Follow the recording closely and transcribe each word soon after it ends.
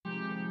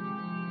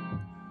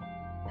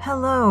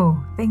Hello.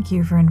 Thank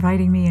you for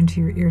inviting me into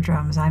your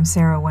eardrums. I'm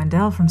Sarah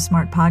Wendell from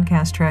Smart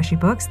Podcast Trashy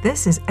Books.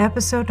 This is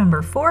episode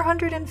number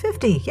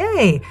 450.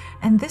 Yay!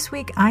 And this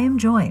week I am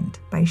joined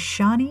by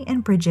Shani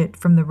and Bridget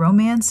from the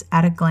Romance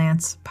at a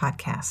Glance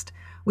podcast.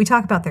 We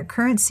talk about their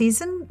current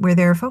season where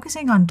they're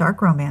focusing on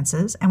dark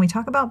romances, and we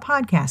talk about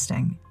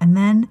podcasting. And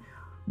then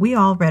we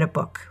all read a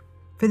book.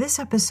 For this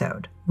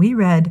episode, we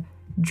read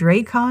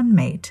Dracon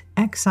Mate,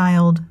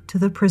 Exiled to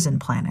the Prison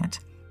Planet.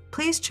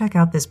 Please check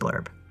out this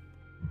blurb.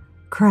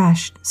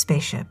 Crashed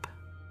spaceship,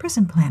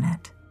 prison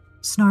planet,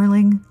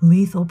 snarling,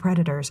 lethal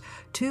predators,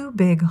 two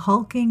big,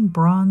 hulking,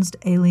 bronzed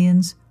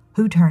aliens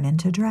who turn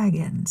into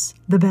dragons.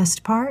 The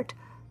best part?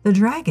 The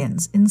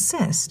dragons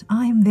insist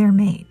I'm their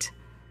mate.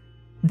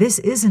 This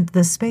isn't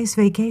the space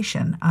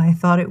vacation I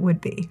thought it would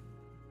be.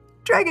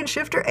 Dragon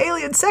shifter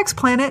alien sex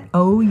planet,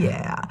 oh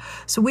yeah.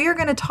 So we are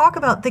going to talk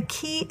about the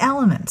key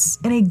elements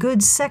in a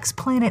good sex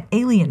planet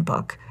alien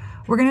book.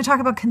 We're going to talk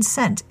about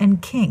consent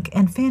and kink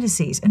and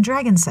fantasies and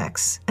dragon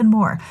sex and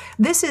more.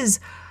 This is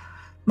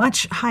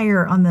much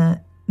higher on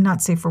the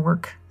not safe for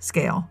work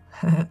scale.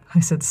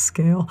 I said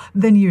scale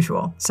than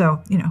usual.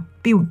 So,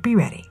 be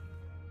ready.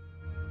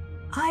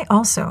 I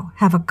also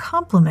have a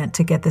compliment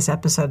to get this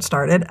episode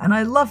started, and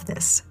I love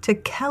this, to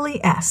Kelly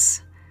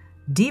S.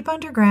 Deep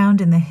underground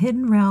in the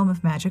hidden realm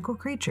of magical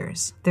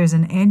creatures, there's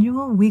an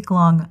annual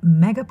week-long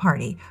mega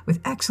party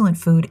with excellent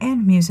food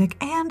and music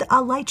and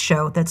a light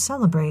show that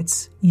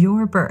celebrates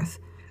your birth.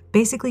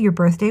 Basically, your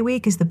birthday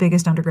week is the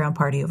biggest underground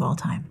party of all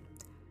time.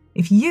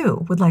 If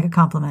you would like a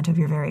compliment of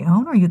your very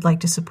own, or you'd like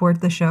to support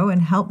the show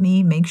and help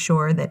me make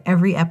sure that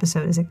every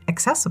episode is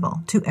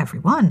accessible to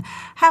everyone,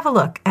 have a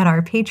look at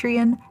our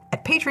Patreon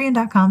at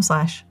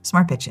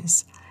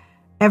patreon.com/smartbitches.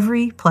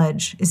 Every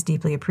pledge is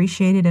deeply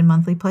appreciated, and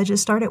monthly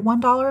pledges start at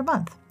 $1 a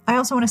month. I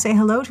also want to say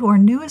hello to our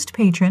newest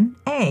patron,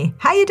 A.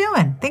 How you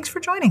doing? Thanks for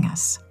joining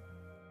us.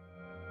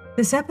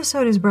 This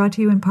episode is brought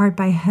to you in part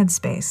by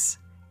Headspace.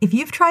 If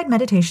you've tried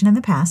meditation in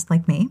the past,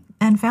 like me,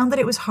 and found that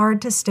it was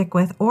hard to stick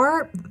with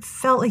or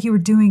felt like you were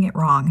doing it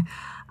wrong,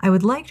 I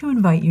would like to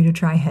invite you to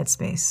try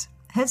Headspace.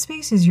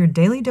 Headspace is your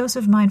daily dose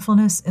of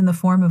mindfulness in the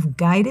form of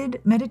guided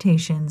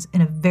meditations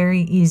in a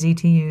very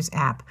easy-to-use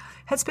app.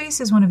 Headspace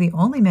is one of the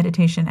only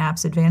meditation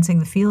apps advancing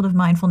the field of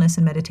mindfulness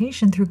and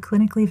meditation through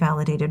clinically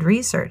validated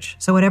research.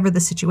 So whatever the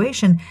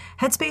situation,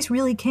 Headspace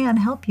really can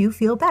help you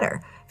feel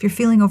better. If you're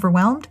feeling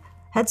overwhelmed,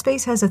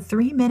 Headspace has a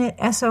 3-minute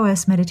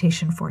SOS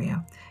meditation for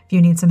you. If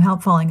you need some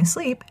help falling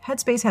asleep,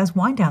 Headspace has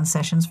wind-down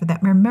sessions for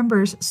that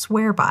members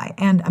swear by,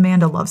 and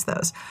Amanda loves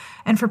those.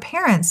 And for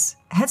parents,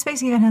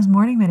 Headspace even has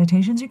morning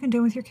meditations you can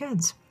do with your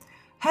kids.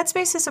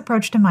 Headspace's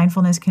approach to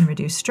mindfulness can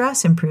reduce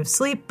stress, improve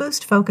sleep,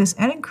 boost focus,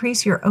 and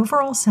increase your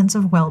overall sense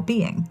of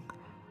well-being.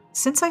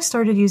 Since I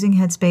started using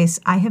Headspace,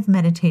 I have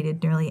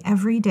meditated nearly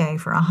every day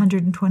for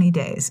 120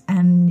 days,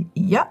 and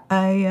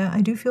I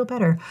do feel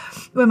better.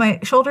 When my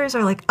shoulders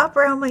are like up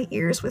around my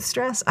ears with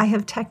stress, I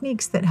have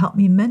techniques that help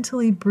me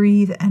mentally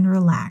breathe and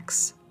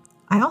relax.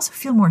 I also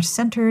feel more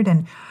centered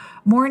and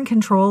more in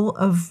control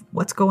of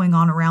what's going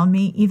on around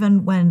me,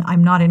 even when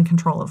I'm not in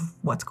control of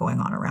what's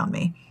going on around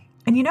me.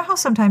 And you know how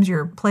sometimes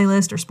your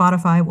playlist or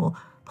Spotify will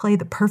play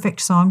the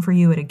perfect song for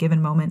you at a given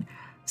moment?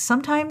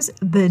 Sometimes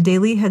the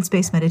daily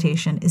Headspace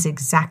meditation is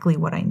exactly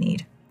what I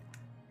need.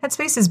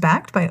 Headspace is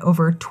backed by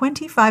over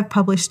 25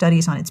 published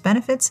studies on its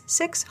benefits,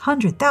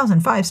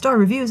 600,000 5-star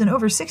reviews, and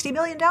over 60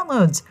 million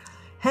downloads.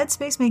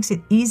 Headspace makes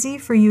it easy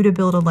for you to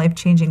build a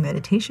life-changing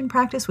meditation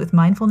practice with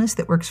mindfulness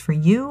that works for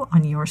you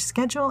on your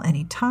schedule,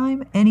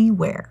 anytime,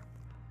 anywhere.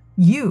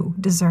 You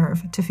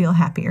deserve to feel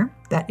happier.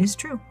 That is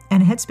true.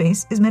 And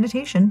Headspace is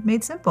meditation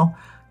made simple.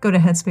 Go to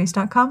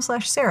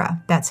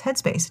headspace.com/Sarah. That's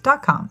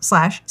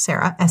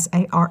headspace.com/Sarah,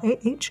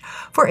 SARAH,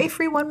 for a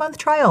free 1-month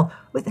trial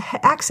with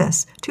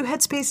access to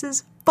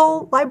Headspace's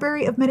full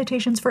library of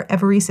meditations for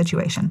every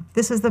situation.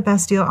 This is the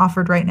best deal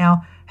offered right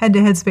now. Head to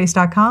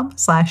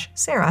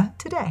headspace.com/Sarah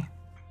today.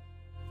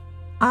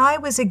 I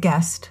was a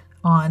guest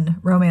on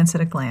Romance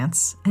at a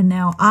Glance, and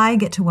now I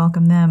get to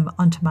welcome them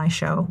onto my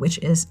show, which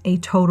is a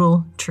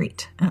total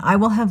treat. And I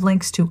will have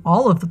links to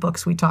all of the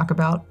books we talk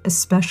about,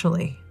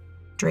 especially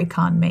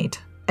Dracon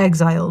Mate,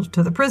 Exiled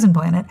to the Prison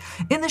Planet,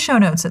 in the show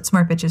notes at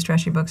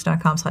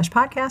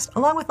smartbitchestrashybooks.com/podcast,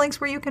 along with links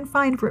where you can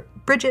find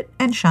Bridget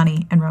and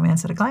Shani and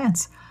Romance at a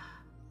Glance.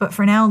 But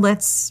for now,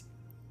 let's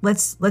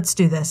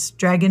do this.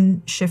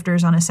 Dragon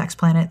shifters on a sex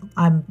planet.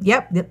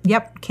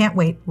 Yep. Can't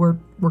wait. We're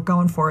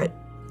going for it.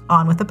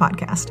 On with the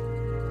podcast.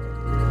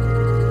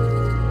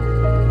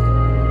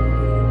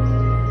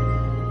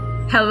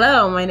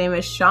 Hello, my name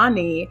is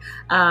Shani.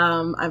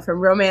 I'm from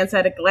Romance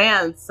at a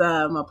Glance.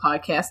 I'm a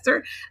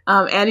podcaster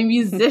and a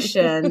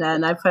musician,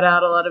 and I put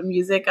out a lot of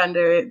music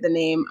under the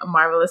name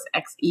Marvelous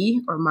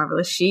XE or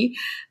Marvelous She.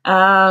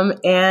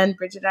 And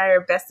Bridget and I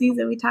are besties,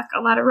 and we talk a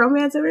lot of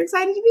romance, and we're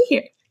excited to be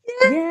here.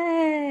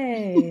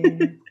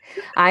 Yay!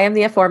 I am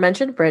the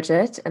aforementioned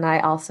Bridget, and I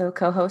also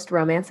co-host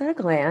Romance at a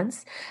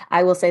Glance.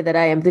 I will say that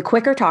I am the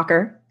quicker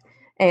talker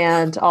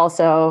and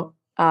also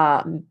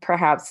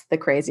perhaps the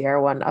crazier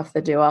one of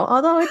the duo,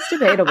 although it's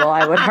debatable,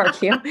 I would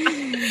argue.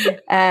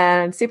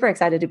 And super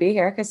excited to be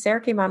here because Sarah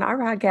came on our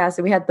podcast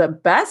and we had the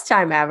best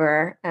time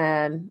ever.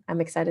 And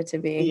I'm excited to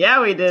be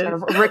we did. sort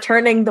of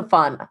returning the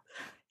fun.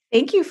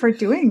 Thank you for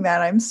doing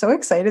that. I'm so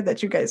excited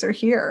that you guys are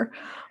here.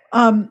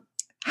 How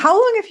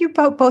long have you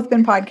both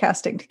been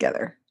podcasting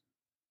together?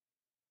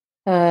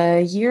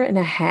 A year and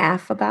a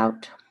half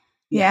about.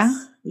 Yeah.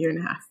 Year and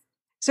a half.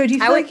 So do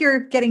you feel like you're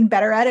getting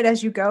better at it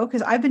as you go?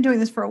 Because I've been doing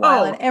this for a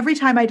while, and every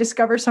time I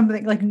discover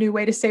something like a new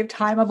way to save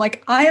time, I'm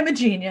like, I am a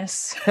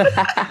genius.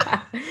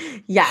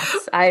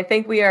 Yes, I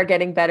think we are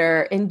getting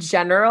better in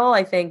general.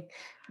 I think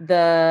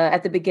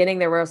at the beginning,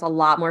 there was a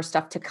lot more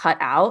stuff to cut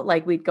out.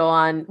 Like we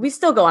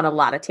still go on a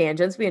lot of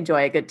tangents. We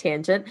enjoy a good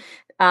tangent.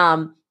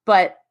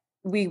 But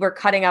we were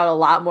cutting out a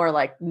lot more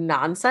like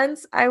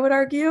nonsense, I would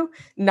argue,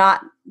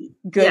 not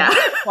good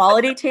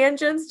quality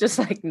tangents, just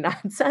like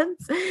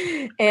nonsense.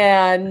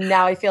 And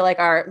now I feel like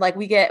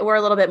we're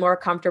a little bit more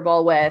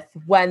comfortable with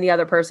when the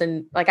other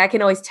person, like I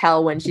can always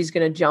tell when she's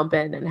going to jump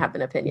in and have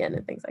an opinion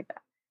and things like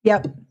that.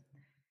 Yep.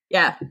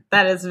 Yeah,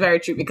 that is very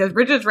true because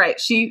Bridget's right.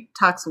 She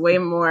talks way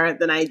more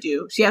than I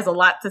do. She has a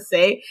lot to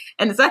say.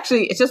 And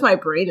it's just my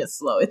brain is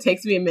slow. It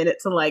takes me a minute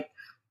to like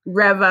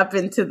rev up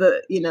into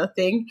the,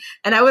 thing.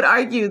 And I would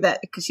argue that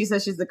because she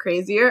says she's the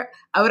crazier,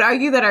 I would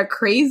argue that our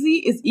crazy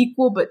is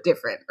equal but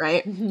different,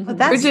 right? Well,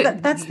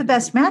 that's the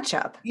best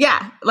matchup.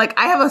 Yeah. Like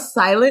I have a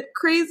silent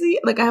crazy,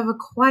 like I have a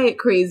quiet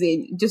crazy,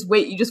 and you just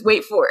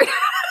wait for it.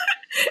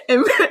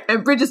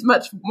 and Bridget's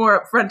much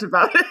more upfront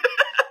about it.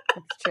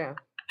 That's true.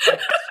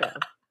 That's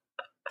true.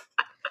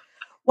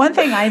 One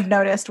thing I've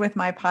noticed with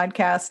my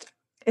podcast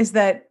is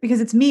that because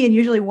it's me and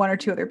usually one or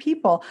two other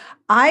people,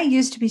 I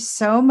used to be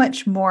so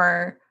much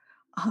more,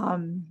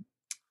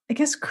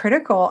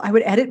 critical. I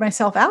would edit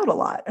myself out a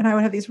lot and I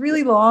would have these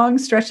really long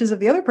stretches of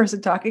the other person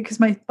talking because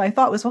my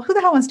thought was, well, who the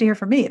hell wants to hear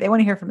from me? They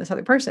want to hear from this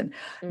other person.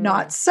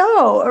 Not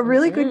so. A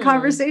really good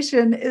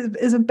conversation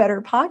is a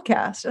better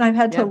podcast. And I've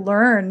had to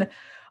learn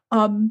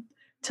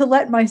to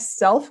let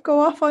myself go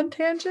off on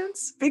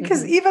tangents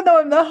because even though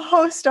I'm the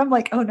host, I'm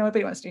like, oh,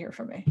 nobody wants to hear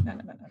from me. No.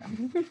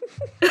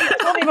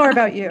 Tell me more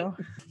about you.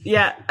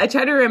 Yeah. I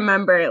try to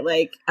remember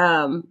like,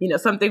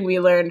 something we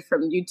learned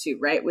from YouTube,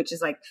 right? Which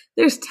is like,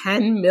 there's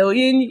 10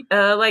 million,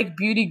 like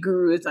beauty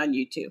gurus on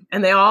YouTube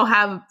and they all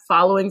have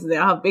followings and they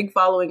all have big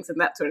followings and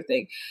that sort of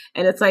thing.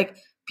 And it's like,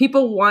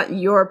 people want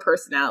your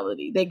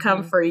personality. They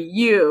come for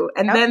you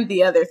and then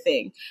the other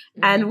thing.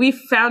 And we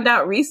found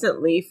out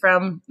recently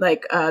from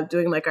like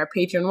doing like our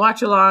patron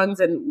watch alongs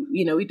and,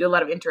 we do a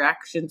lot of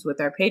interactions with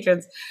our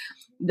patrons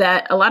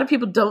that a lot of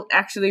people don't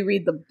actually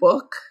read the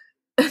book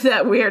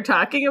that we are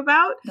talking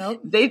about.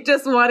 Nope. They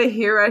just want to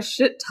hear us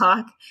shit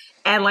talk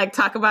and like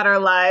talk about our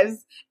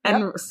lives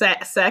and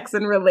sex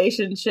and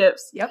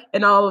relationships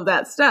and all of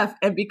that stuff.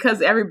 And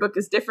because every book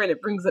is different,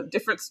 it brings up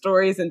different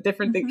stories and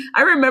different things.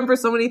 I remember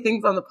so many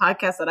things on the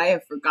podcast that I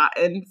have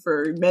forgotten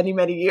for many,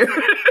 many years.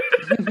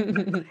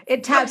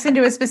 It taps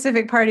into a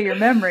specific part of your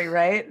memory,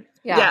 right?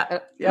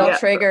 It'll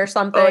trigger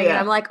something. And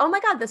I'm like, oh my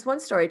God, this one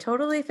story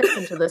totally fits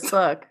into this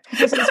book.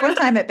 This was one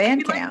time at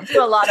band camp. We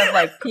do a lot of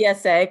like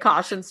PSA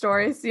caution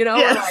stories,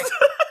 like,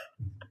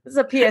 this is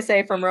a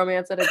PSA from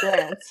Romance at a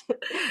Glance.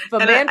 If a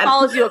man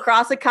follows you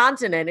across a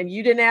continent and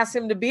you didn't ask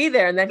him to be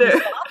there and then he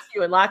stops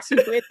you and locks you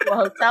into a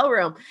hotel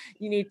room,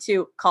 you need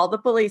to call the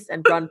police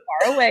and run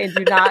far away and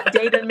do not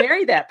date and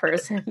marry that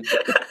person.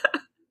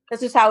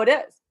 That's just how it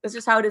is. That's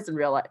just how it is in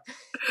real life.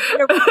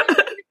 It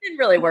didn't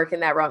really work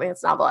in that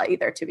romance novel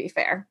either, to be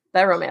fair.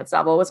 That romance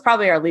novel was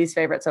probably our least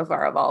favorite so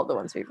far of all of the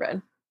ones we've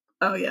read.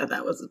 Oh, yeah,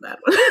 that was a bad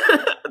one.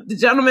 The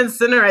Gentleman's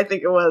Sinner, I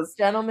think it was.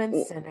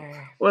 Gentleman's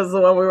Sinner. Was the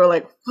one we were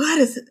like, what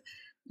is it?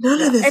 None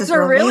of this is a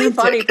romantic. Really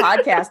funny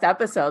podcast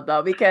episode,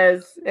 though,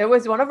 because it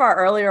was one of our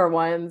earlier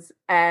ones,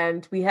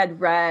 and we had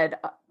read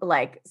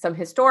like some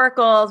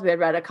historicals. We had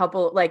read a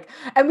couple,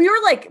 and we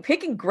were like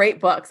picking great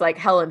books, like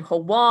Helen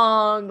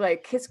Hoang,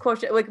 like Kiss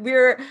Quotient. Like we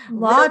were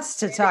lots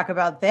to talk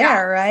about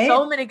there, right?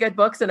 So many good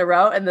books in a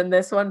row, and then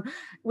this one,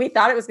 we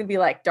thought it was going to be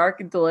like dark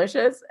and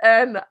delicious,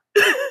 and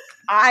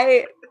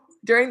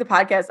during the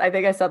podcast, I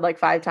think I said like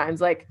 5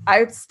 times, like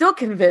I'm still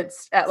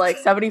convinced at like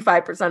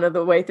 75% of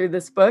the way through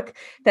this book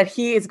that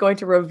he is going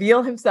to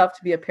reveal himself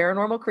to be a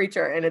paranormal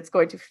creature and it's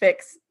going to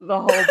fix the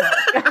whole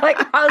book.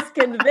 Like I was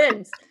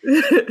convinced.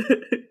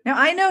 Now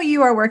I know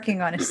you are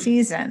working on a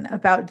season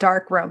about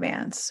dark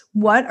romance.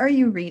 What are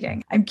you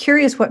reading? I'm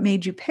curious what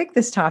made you pick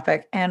this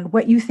topic and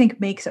what you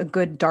think makes a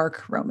good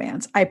dark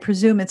romance. I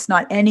presume it's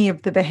not any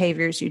of the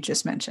behaviors you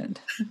just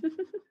mentioned.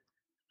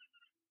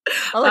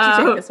 I'll let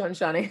you take this one,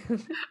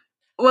 Shani.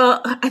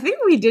 Well, I think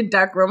we did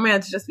dark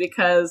romance just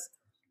because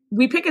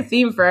we pick a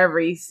theme for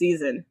every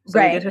season.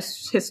 So we did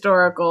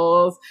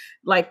historicals.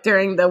 Like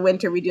during the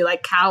winter, we do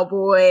like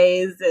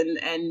cowboys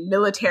and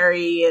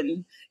military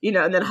and,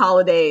 and then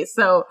holidays.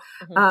 So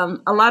a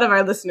lot of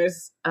our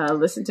listeners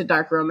listen to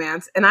dark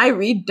romance. And I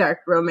read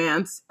dark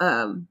romance.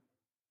 And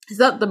It's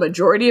not the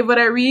majority of what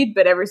I read,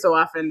 but every so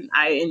often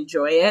I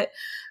enjoy it.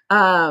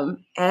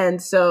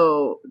 And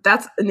so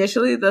that's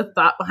initially the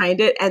thought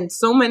behind it. And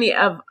so many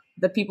of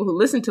the people who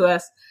listen to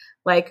us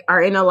like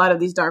are in a lot of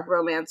these dark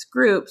romance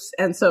groups.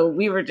 And so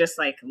we were just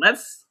like,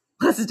 let's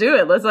do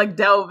it. Let's like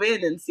delve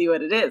in and see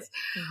what it is.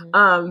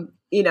 Mm-hmm.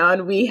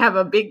 And we have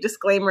a big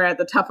disclaimer at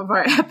the top of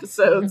our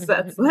episodes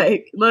that's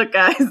like, look,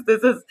 guys,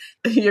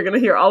 you're going to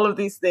hear all of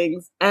these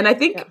things. And I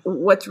think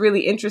what's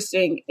really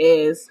interesting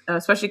is,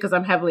 especially because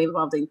I'm heavily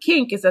involved in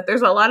kink, is that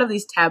there's a lot of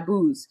these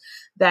taboos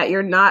that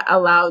you're not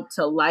allowed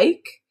to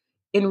like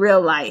in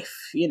real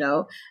life,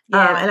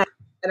 Yeah.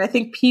 And I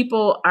think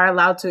people are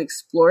allowed to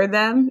explore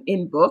them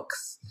in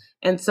books.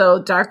 And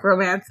so dark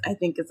romance, I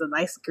think, is a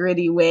nice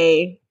gritty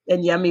way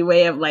and yummy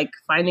way of like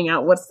finding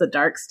out what's the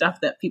dark stuff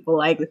that people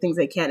like, the things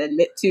they can't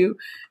admit to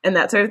and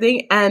that sort of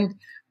thing. And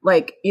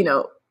like,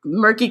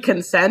 murky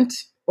consent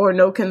or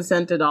no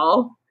consent at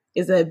all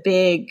is a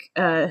big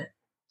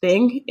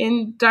thing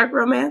in dark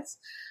romance.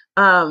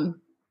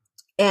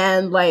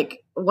 And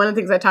like one of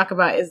the things I talk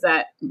about is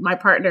that my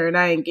partner and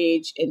I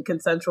engage in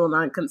consensual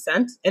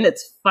non-consent, and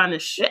it's fun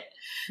as shit,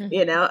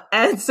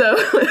 And so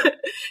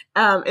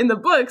in the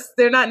books,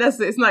 they're not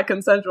necessarily, it's not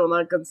consensual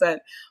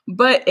non-consent,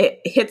 but it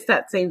hits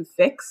that same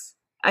fix,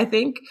 I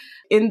think.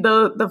 In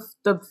the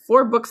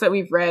 4 books that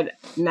we've read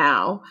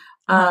now,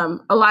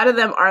 a lot of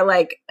them are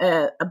like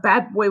a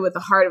bad boy with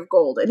a heart of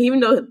gold. And even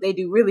though they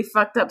do really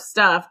fucked up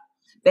stuff,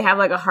 they have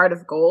like a heart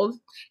of gold.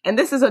 And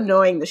this is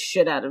annoying the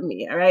shit out of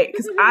me. All right.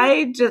 Because a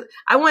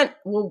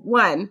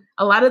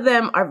lot of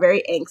them are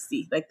very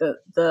angsty. Like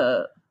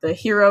the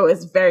hero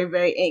is very,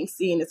 very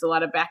angsty and it's a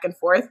lot of back and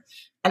forth.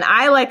 And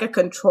I like a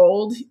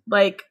controlled,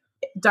 like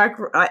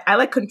I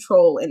like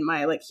control in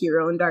my like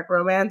hero in dark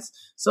romance.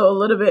 So a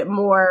little bit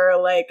more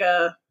like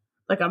a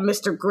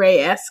Mr.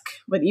 Grey-esque,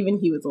 but even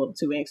he was a little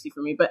too angsty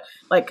for me, but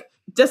like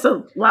just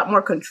a lot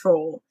more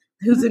control.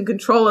 Who's in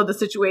control of the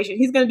situation.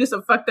 He's going to do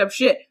some fucked up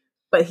shit,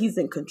 but he's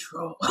in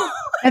control.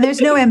 And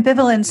there's no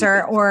ambivalence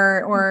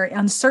or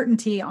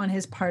uncertainty on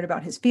his part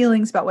about his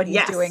feelings, about what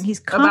he's doing. He's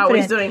confident. About what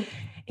he's doing.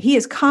 He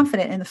is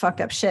confident in the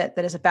fucked up shit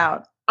that is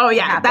about. Oh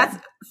yeah. That's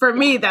for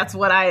me. That's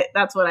what I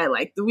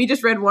like. We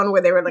just read one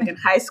where they were like in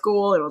high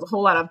school and it was a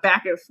whole lot of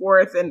back and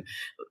forth and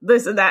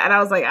this and that. And I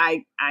was like,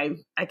 I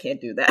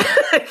can't do that.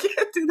 I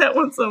can't do that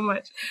one so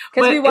much.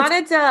 Because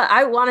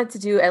I wanted to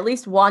do at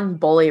least one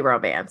bully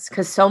romance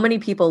because so many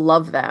people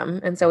love them.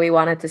 And so we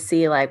wanted to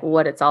see like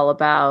what it's all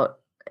about.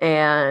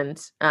 And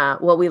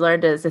what we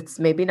learned is it's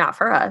maybe not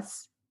for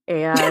us.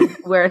 And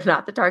we're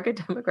not the target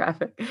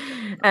demographic.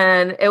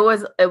 And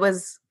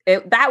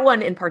that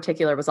one in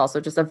particular was also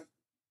just a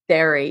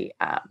very,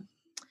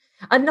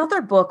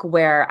 another book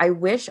where I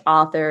wish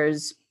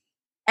authors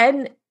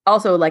and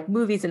also like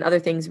movies and other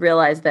things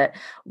realize that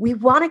we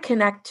want to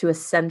connect to a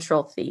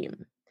central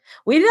theme.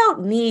 We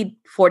don't need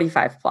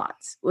 45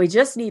 plots. We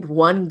just need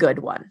one good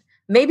one,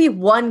 maybe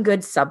one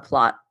good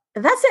subplot.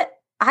 That's it.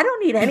 I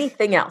don't need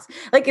anything else.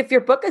 Like if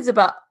your book is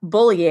about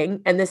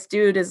bullying and this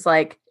dude is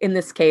like, in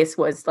this case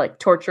was like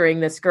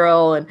torturing this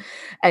girl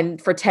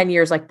and for 10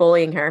 years, like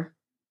bullying her.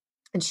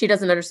 And she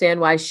doesn't understand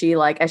why she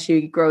like, as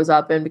she grows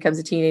up and becomes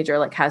a teenager,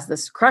 like has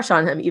this crush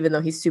on him, even though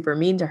he's super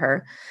mean to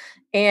her.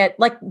 And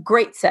like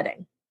great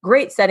setting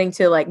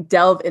to like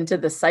delve into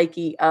the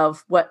psyche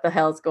of what the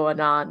hell's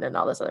going on and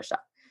all this other stuff.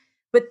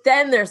 But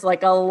then there's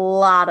like a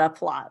lot of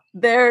plot.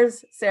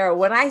 There's, Sarah,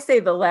 when I say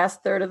the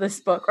last third of this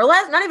book, or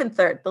not even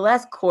third, the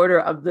last quarter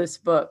of this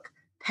book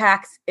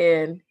packs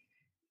in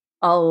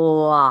a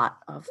lot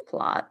of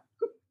plot.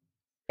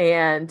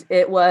 And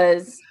it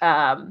was...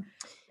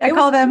 I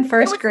call them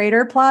first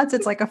grader plots.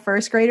 It's like a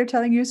first grader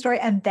telling you a story.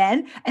 And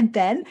then.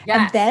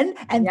 Yes. Then.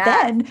 Yeah.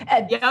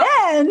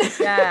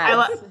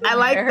 I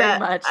like very that.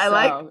 Much I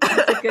like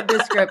That's a good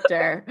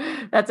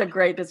descriptor. That's a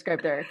great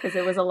descriptor. Because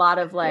it was a lot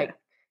of like,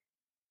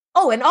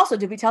 oh, and also,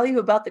 did we tell you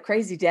about the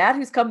crazy dad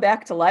who's come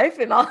back to life?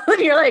 And all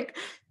and you're like,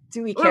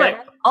 do we care? Like,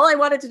 all I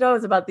wanted to know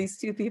is about these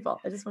two people.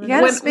 I just want to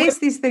gotta space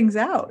these things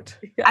out.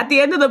 At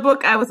the end of the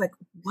book, I was like,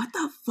 what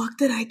the fuck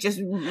did I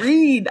just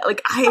read?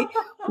 Like,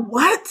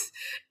 what?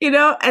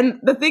 And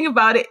the thing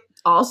about it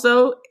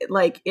also,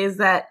 like, is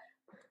that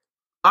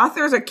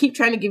authors keep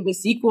trying to give me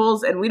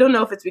sequels, and we don't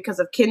know if it's because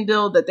of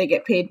Kindle that they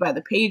get paid by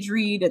the page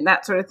read and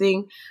that sort of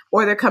thing,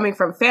 or they're coming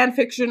from fan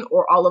fiction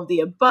or all of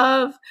the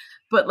above.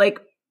 But like,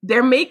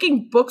 they're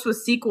making books with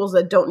sequels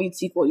that don't need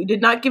sequel. You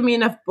did not give me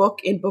enough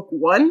book in book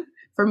 1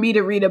 for me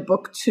to read a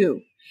book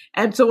 2.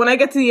 And so when I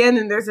get to the end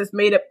and there's this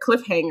made up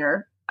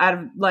cliffhanger out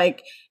of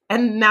like,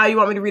 and now you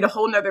want me to read a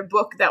whole nother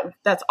book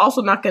that's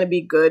also not going to be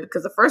good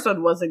because the first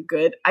one wasn't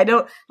good.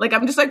 I'm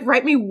just like,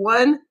 write me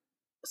one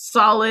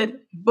solid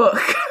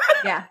book.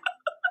 Yeah.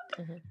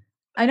 Mm-hmm.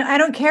 I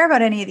don't care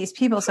about any of these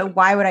people, so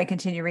why would I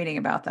continue reading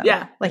about them?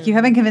 Yeah. Like, you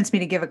haven't convinced me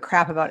to give a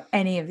crap about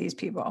any of these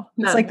people.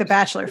 It's like The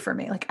Bachelor for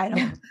me. Like, I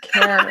don't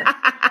care.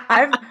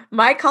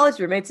 My college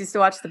roommates used to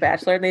watch The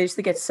Bachelor, and they used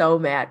to get so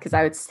mad because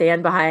I would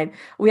stand behind.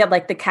 We had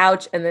like the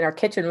couch, and then our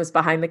kitchen was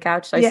behind the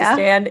couch. So I used to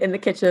stand in the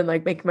kitchen,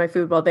 like making my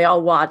food while they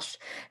all watched,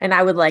 and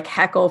I would like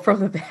heckle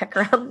from the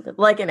background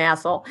like an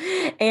asshole.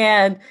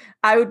 And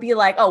I would be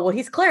like, "Oh, well,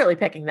 he's clearly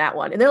picking that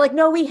one," and they're like,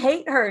 "No, we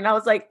hate her." And I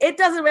was like, "It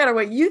doesn't matter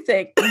what you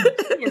think.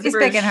 He's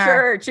picking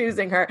her,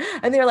 choosing her."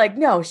 And they're like,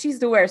 "No, she's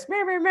the worst."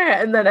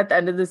 And then at the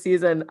end of the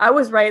season, I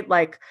was right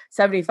like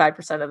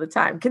 75% of the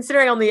time,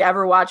 considering I only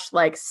ever watched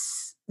like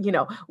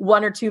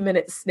 1 or 2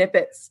 minute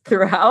snippets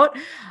throughout.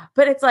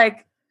 But it's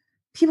like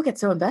people get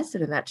so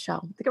invested in that show.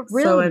 They get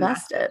really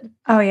invested.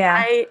 Oh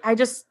yeah. I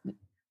just,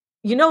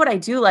 what I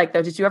do like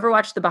though. Did you ever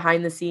watch the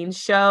behind the scenes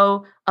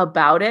show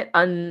about it?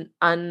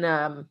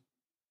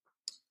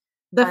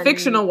 The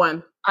fictional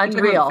one.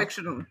 Unreal.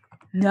 Fictional.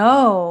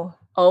 No.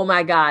 Oh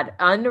my God.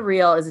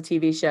 Unreal is a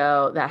TV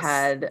show that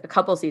had a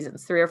couple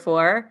seasons, 3 or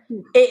 4.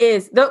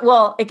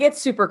 It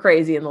gets super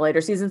crazy in the later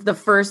seasons. The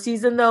first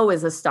season though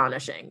is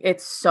astonishing.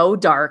 It's so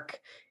dark.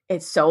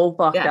 It's so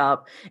fucked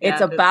up. It's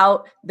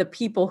about the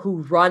people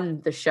who run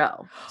the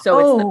show. So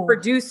it's the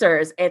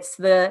producers, it's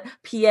the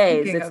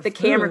PAs, it's the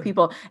camera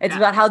people. It's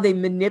about how they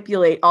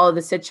manipulate all of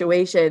the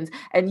situations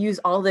and use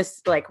all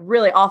this like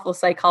really awful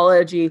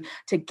psychology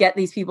to get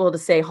these people to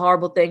say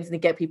horrible things and to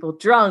get people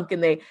drunk.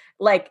 And they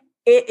like,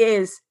 it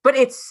is, but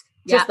it's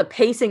just the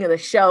pacing of the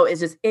show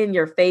is just in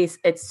your face.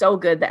 It's so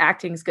good. The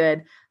acting's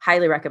good.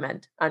 Highly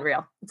recommend.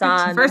 Unreal. It's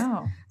on.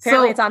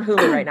 Apparently, it's on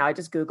Hulu right now. I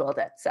just Googled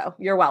it, so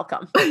you're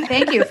welcome.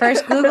 Thank you.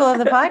 First Google of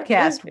the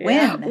podcast.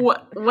 Win.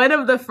 One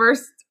of the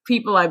first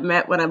people I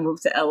met when I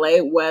moved to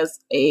LA was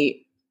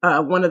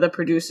one of the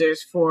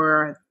producers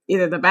for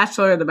either The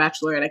Bachelor or The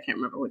Bachelorette. I can't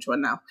remember which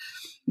one now,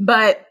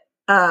 but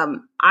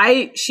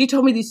she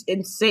told me these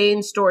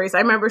insane stories.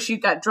 I remember she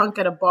got drunk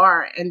at a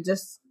bar and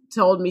just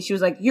told me, she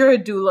was like, "You're a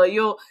doula,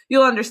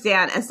 you'll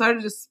understand," and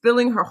started just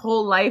spilling her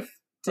whole life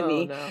to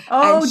me. No.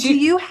 Oh, do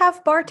you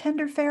have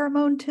bartender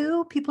pheromone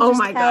too? People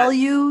just tell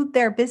you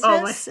their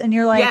business and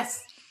you're like,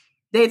 yes.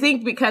 They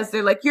think because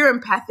they're like, "You're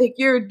empathic,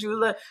 you're a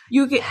doula,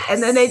 you get,"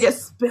 and then they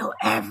just spill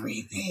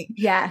everything.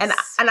 Yes.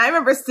 And I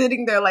remember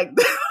sitting there like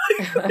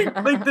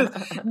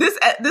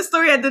this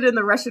story ended in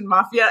the Russian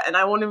mafia, and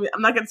I'm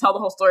not going to tell the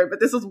whole story, but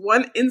this was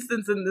one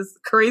instance in this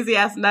crazy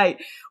ass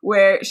night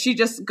where she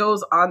just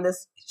goes on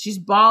this. She's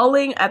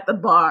bawling at the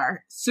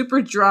bar,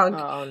 super drunk,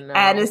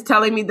 and is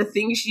telling me the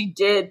things she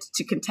did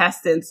to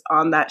contestants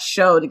on that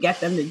show to get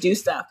them to do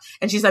stuff.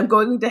 And she's, "I'm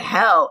going to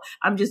hell.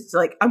 I'm just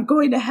like, I'm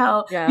going to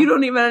hell. Yeah. You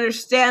don't even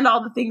understand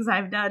all the things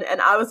I've done." And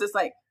I was just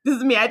like, this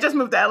is me. I just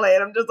moved to LA,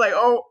 and I'm just like,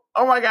 oh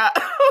my God.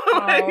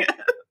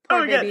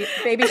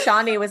 Baby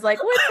Shani was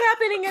like, "What's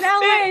happening in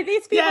LA?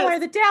 These people are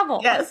the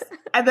devil." Yes.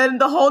 And then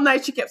the whole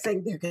night she kept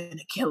saying, "They're going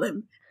to kill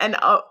him." And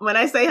when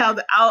I say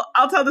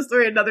I'll tell the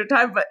story another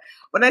time, but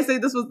when I say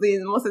this was the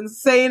most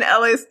insane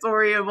LA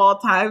story of all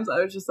times,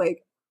 I was just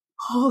like,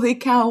 holy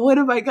cow, what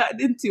have I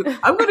gotten into?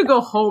 I'm going to go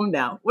home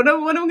now. What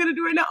am I going to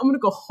do right now? I'm going to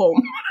go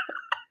home.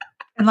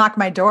 And lock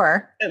my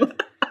door.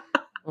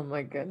 Oh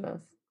my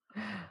goodness.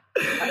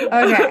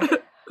 Okay.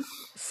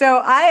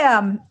 So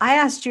I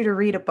asked you to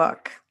read a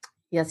book.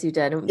 Yes, you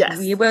did. Yes.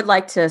 We would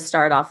like to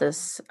start off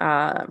this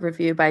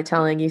review by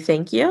telling you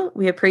thank you.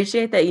 We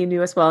appreciate that you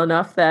knew us well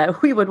enough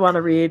that we would want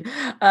to read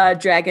a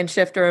Dragon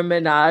Shifter and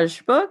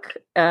Menage book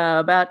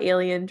about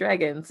alien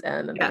dragons,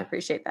 and we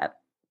appreciate that.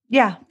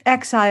 Yeah,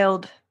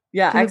 exiled.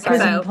 Yeah, to the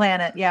prison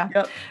planet. Yeah.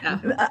 Yep.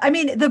 Yeah. I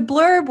mean, the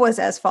blurb was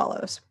as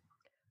follows: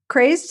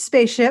 crazed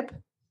spaceship,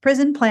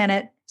 prison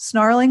planet,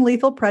 snarling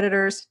lethal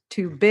predators,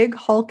 2 big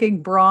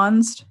hulking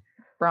bronzed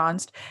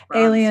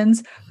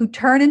aliens who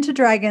turn into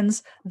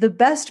dragons. The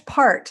best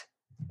part,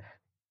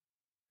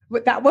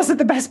 that wasn't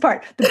the best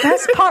part. The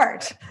best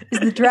part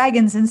is the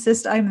dragons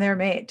insist I'm their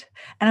mate.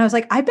 And I was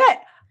like, I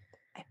bet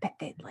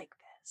they'd like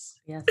this.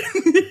 Yes.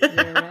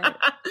 You're right.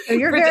 So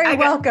you're Bridget, very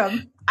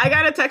welcome. I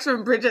got a text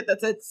from Bridget that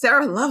said,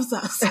 "Sarah loves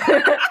us."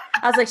 I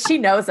was like, she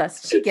knows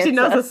us. She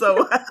knows us so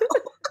well.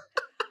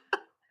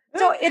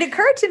 So it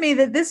occurred to me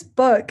that this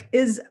book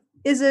is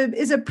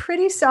a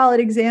pretty solid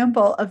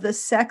example of the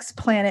sex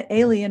planet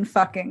alien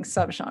fucking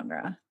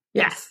subgenre.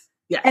 Yes.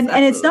 Yes. And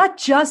it's not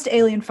just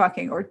alien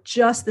fucking or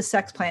just the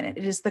sex planet.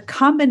 It is the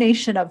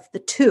combination of the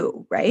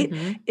two, right?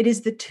 Mm-hmm. It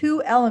is the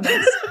two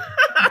elements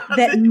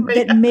that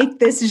make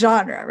this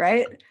genre,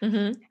 right?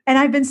 Mm-hmm. And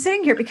I've been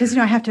sitting here because,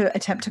 I have to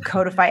attempt to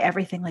codify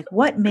everything. Like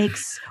what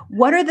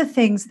are the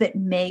things that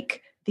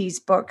make these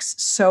books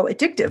so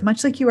addictive?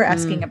 Much like you were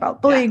asking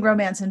about bullying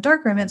romance and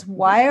dark romance,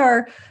 why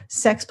are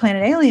sex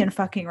planet alien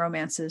fucking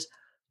romances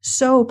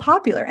so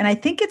popular? And I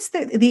think it's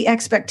the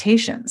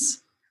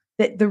expectations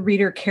that the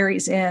reader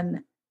carries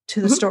in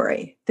to the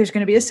story. There's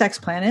going to be a sex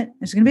planet.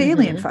 There's going to be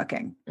alien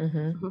fucking.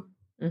 Mm-hmm.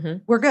 Mm-hmm.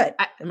 We're good.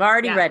 I'm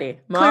already ready.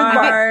 I'm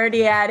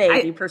already at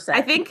 80%.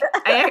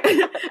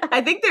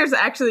 I think there's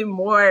actually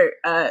more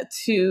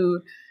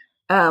to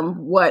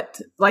what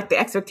like the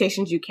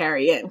expectations you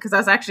carry in. Because I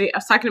was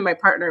talking to my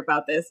partner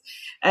about this,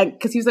 and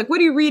because he was like, "What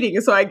are you reading?"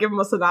 And so I give him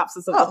a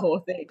synopsis of the whole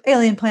thing.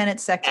 Alien planet,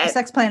 sex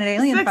planet,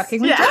 alien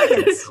fucking with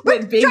dragons.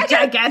 With big,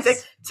 gigantic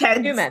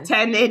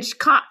 10-inch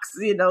cocks,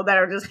 that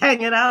are just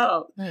hanging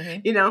out,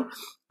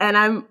 And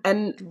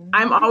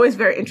I'm always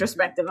very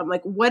introspective. I'm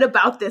like, what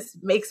about this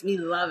makes me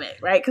love it,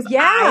 right? Because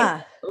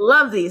I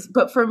love these.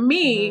 But for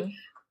me,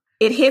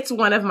 it hits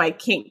one of my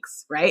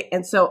kinks, right?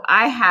 And so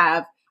I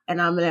have,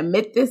 and I'm going to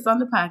admit this on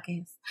the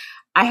podcast,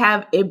 I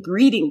have a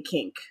breeding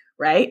kink,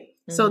 right?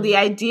 So the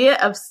idea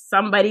of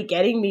somebody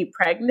getting me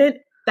pregnant,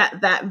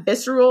 that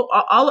visceral,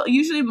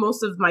 usually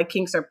most of my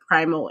kinks are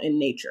primal in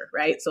nature,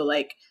 right? So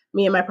like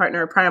me and my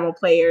partner are primal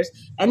players.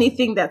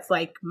 Anything that's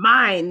like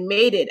mine,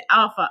 mated,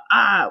 alpha,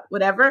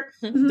 whatever,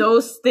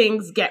 those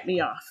things get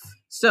me off.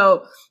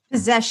 So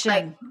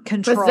possession,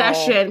 control,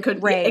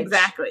 rage.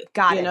 Exactly.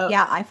 Got it.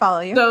 Yeah, I follow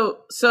you.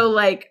 So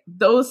like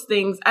those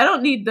things, I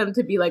don't need them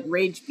to be like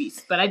rage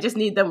beasts, but I just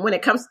need them when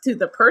it comes to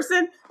the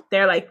person,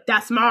 they're like,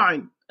 that's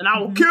mine. And I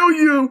will kill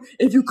you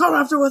if you come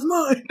after what's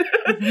mine,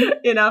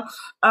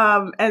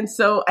 And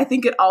so I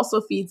think it also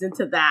feeds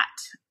into that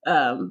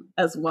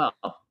as well.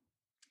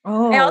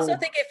 I also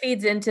think it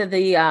feeds into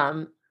the,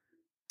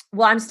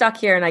 I'm stuck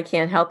here and I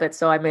can't help it,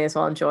 so I may as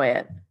well enjoy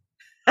it.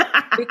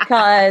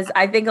 Because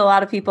I think a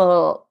lot of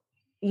people,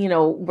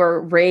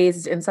 were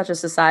raised in such a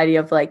society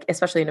of like,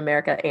 especially in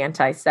America,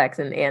 anti-sex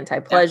and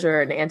anti-pleasure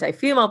and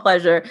anti-female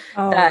pleasure.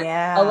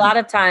 A lot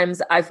of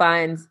times I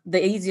find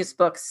the easiest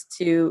books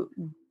to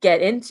get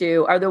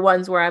into are the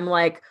ones where I'm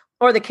like,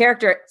 or the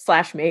character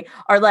 / me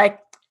are like,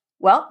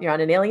 well, you're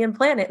on an alien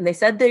planet and they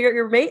said they're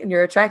your mate and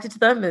you're attracted to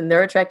them and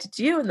they're attracted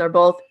to you and they're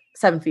both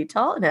 7 feet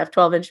tall and have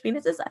 12-inch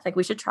penises. I think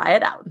we should try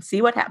it out and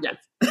see what happens.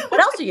 Yeah. What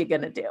else are you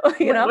going to do?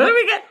 What are you going to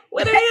do?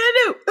 What are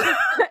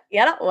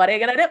you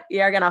going to do?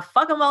 You're going to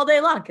fuck them all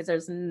day long because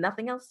there's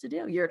nothing else to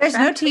do. There's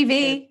no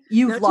TV.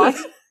 You've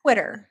lost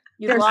Twitter.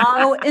 There's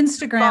no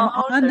Instagram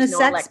on the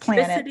sex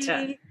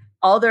planet.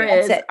 All there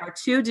is are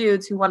two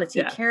dudes who want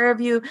to take care of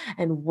you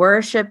and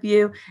worship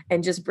you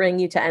and just bring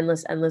you to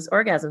endless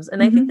orgasms.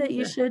 And I think that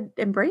you should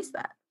embrace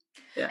that.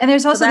 Yeah. And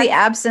there's also the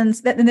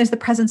absence, then there's the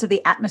presence of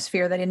the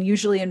atmosphere that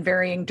usually in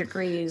varying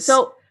degrees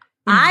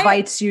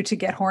invites you to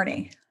get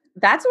horny.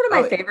 That's one of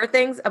my favorite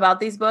things about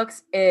these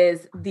books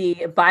is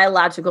the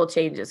biological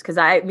changes. Because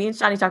me and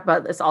Shani talk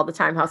about this all the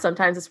time, how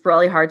sometimes it's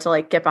really hard to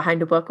like get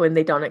behind a book when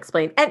they don't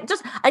explain. And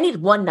I need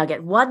one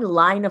nugget, one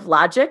line of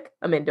logic.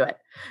 I'm into it.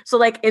 So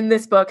like in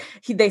this book,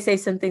 they say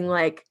something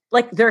like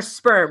their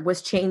sperm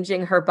was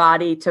changing her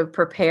body to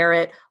prepare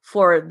it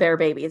for their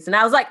babies. And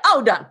I was like,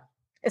 oh, done.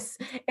 It's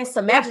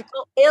a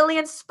magical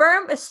alien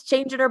sperm. It's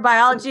changing her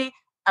biology.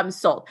 I'm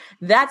sold.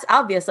 That's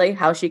obviously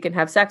how she can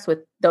have sex with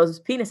those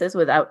penises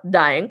without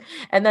dying.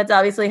 And that's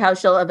obviously how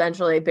she'll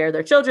eventually bear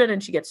their children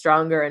and she gets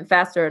stronger and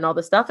faster and all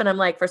this stuff. And I'm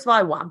like, first of all,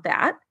 I want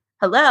that.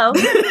 Hello.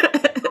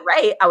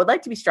 Right. I would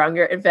like to be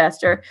stronger and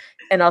faster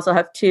and also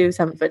have 2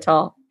 7-foot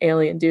tall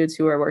alien dudes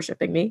who are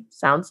worshiping me.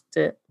 Sounds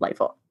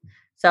delightful.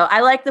 So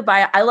I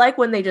like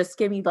when they just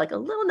give me like a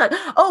little nut.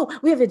 Oh,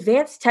 we have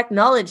advanced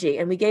technology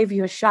and we gave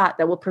you a shot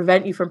that will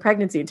prevent you from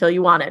pregnancy until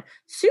you want it.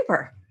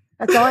 Super.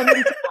 That's all I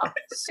need to know.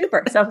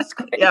 Super. Sounds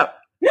great. Yep.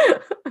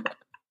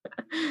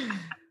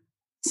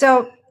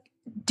 So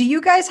do you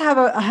guys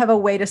have a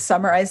way to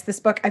summarize this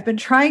book? I've been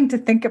trying to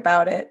think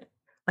about it.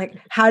 Like,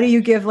 how do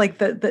you give like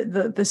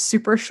the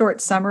super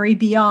short summary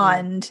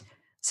beyond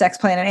sex,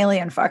 planet,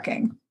 alien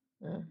fucking?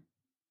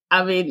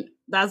 I mean,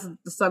 that's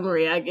the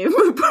summary I gave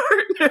my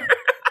partner.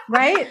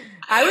 Right?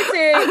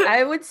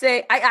 I would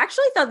say I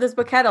actually thought this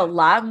book had a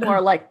lot more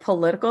like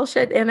political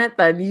shit in it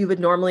than you would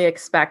normally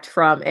expect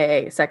from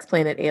a sex,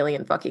 planet,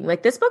 alien fucking.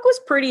 Like this book was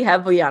pretty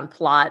heavy on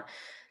plot.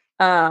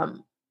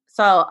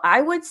 So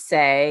I would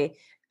say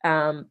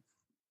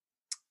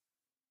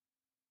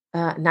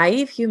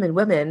naive human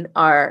women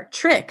are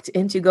tricked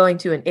into going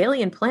to an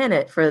alien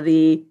planet for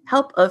the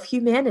help of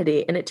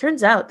humanity. And it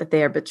turns out that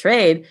they are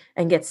betrayed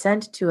and get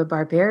sent to a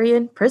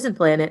barbarian prison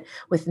planet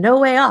with no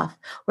way off,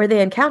 where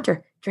they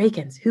encounter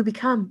dragons who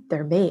become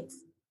their mates.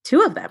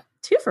 2 of them.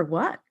 2 for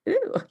what?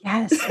 Ooh.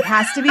 Yes, it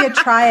has to be a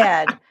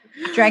triad.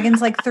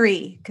 Dragons like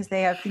 3 because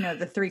they have,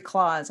 the 3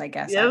 claws, I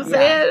guess. You know what I'm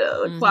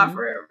saying? Claw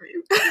for every.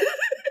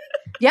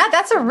 Yeah,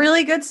 that's a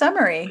really good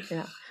summary.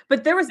 Yeah.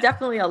 But there was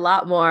definitely a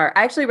lot more.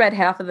 I actually read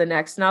half of the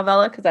next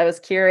novella because I was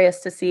curious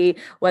to see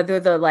whether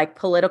the like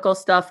political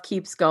stuff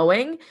keeps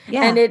going.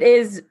 Yeah. And it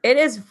is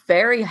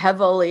very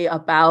heavily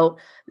about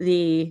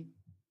the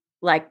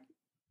like,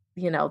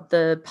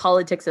 the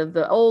politics of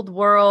the old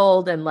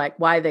world and like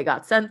why they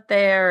got sent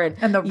there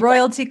and the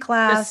royalty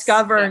class.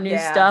 Discover new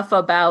stuff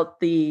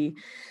about the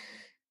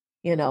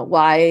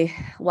why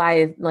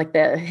like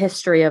the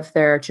history of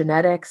their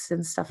genetics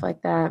and stuff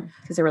like that,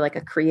 because they were like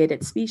a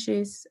created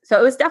species. So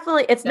it was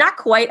definitely, it's not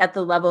quite at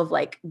the level of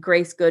like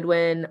Grace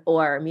Goodwin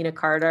or Mina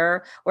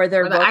Carter, or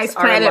their books Ice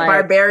Planet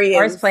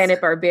Barbarians. Ice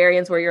Planet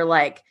Barbarians, where you're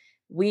like,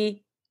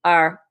 we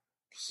are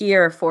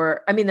here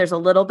for, I mean, there's a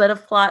little bit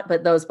of plot,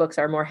 but those books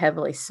are more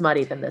heavily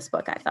smutty than this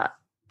book, I thought.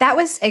 That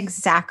was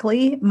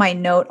exactly my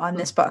note on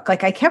this book.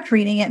 Like I kept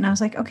reading it and I was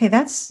like, okay,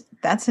 that's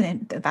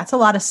a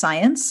lot of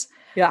science.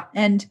 Yeah.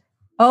 And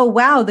oh,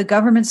 wow, the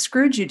government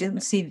screwed you. Didn't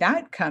see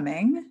that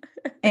coming.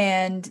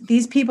 And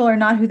these people are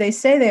not who they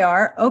say they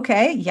are.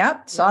 Okay.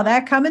 Yep. Saw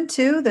that coming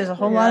too. There's a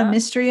whole lot of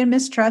mystery and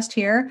mistrust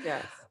here.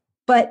 Yes.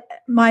 But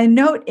my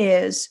note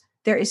is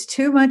there is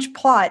too much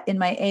plot in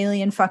my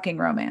alien fucking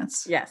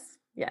romance. Yes.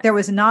 Yes. There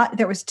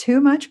was too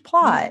much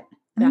plot.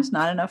 And there's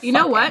not enough You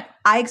know what?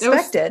 I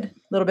expected a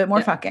little bit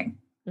more fucking.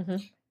 Mm-hmm.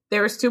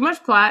 There was too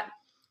much plot,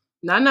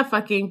 not enough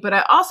fucking, but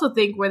I also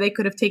think where they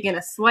could have taken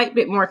a slight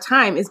bit more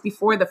time is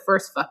before the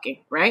first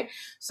fucking, right?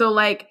 So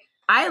like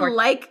I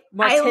like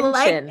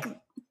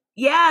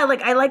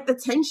the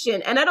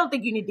tension, and I don't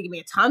think you need to give me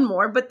a ton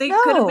more, but they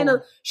could have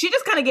been she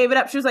just kind of gave it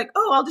up. She was like,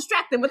 oh, I'll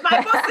distract them with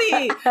my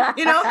pussy,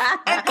 you know?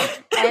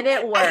 And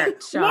it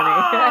worked,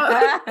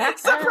 Shani.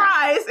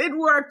 Surprise, it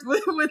worked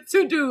with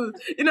two dudes,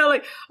 you know,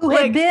 like who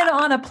had been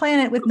on a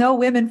planet with no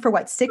women for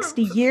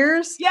 60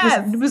 years?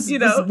 Yes, was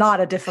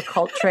not a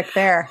difficult trick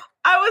there.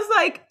 I was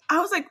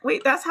like,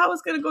 wait, that's how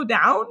it's gonna go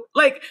down?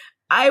 Like,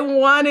 I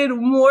wanted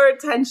more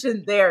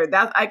tension there.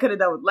 That I could have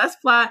done with less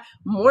plot,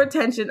 more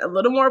tension, a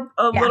little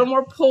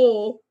more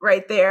pull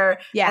right there.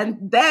 Yeah.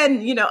 And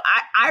then, you know,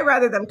 I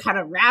rather them kind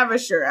of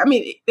ravish her. I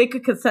mean, they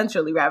could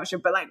consensually ravish her,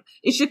 but like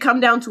it should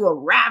come down to a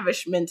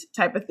ravishment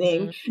type of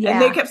thing. Yeah.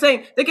 And they kept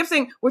saying,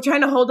 we're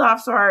trying to hold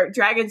off so our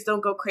dragons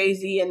don't go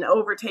crazy and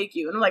overtake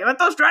you. And I'm like, let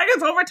those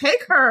dragons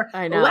overtake her.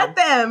 I know. Let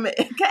them.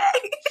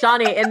 Okay.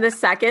 Shani, in the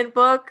second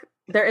book,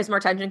 there is more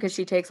tension because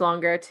she takes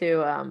longer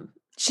to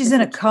she's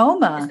in a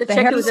coma. The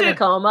chick who's in a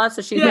coma,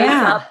 so she wakes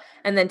up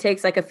and then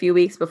takes like a few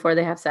weeks before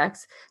they have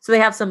sex. So they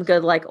have some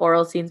good like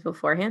oral scenes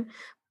beforehand.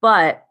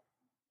 But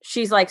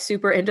she's like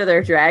super into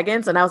their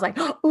dragons, and I was like,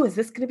 "Oh, is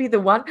this going to be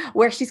the one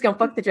where she's going to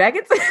fuck the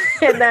dragons?"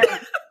 And then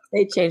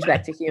they changed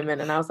back to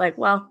human, and I was like,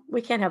 "Well,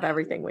 we can't have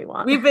everything we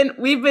want." We've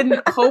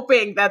been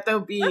hoping that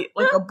there'll be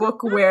like a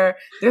book where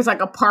there's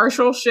like a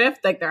partial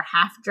shift, like they're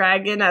half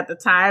dragon at the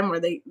time, where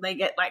they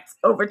get like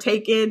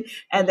overtaken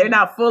and they're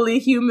not fully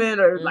human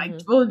or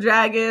like full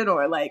dragon,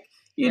 or like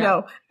you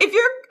know,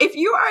 if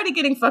you're already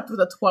getting fucked with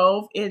a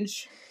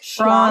 12-inch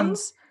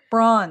bronze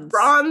schlong,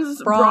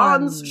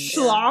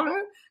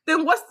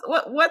 then what's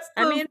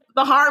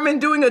the harm in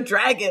doing a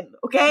dragon?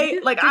 Okay,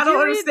 I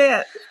don't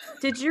understand.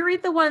 Did you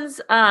read the ones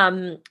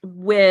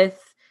with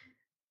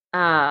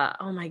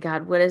oh my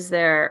God, what is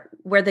there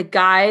where the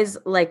guys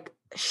like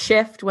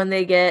shift when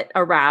they get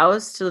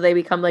aroused so they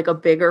become like a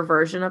bigger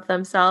version of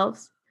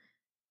themselves?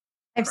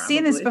 I've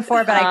seen this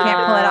before, but I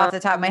can't pull it off the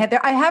top of my head.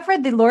 I have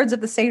read the Lords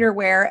of the Satyr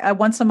where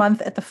once a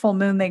month at the full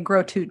moon they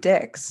grow 2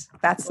 dicks.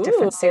 That's a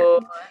different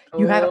series.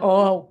 You have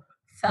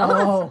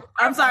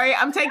I'm sorry,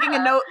 I'm taking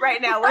a note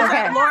right now. What's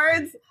that?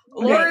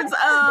 Lords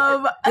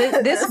of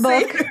this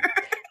book.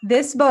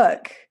 This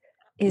book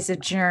is a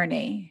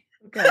journey,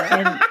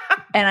 and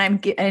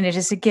it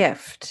is a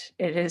gift.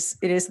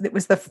 It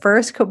was the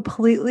first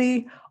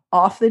completely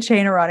off the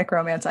chain erotic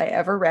romance I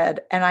ever read,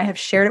 and I have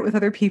shared it with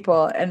other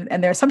people.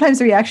 And there's sometimes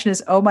the reaction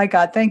is, "Oh my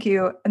God, thank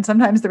you," and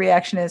sometimes the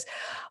reaction is,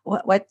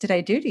 "What did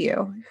I do to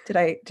you? Did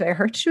I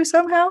hurt you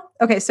somehow?"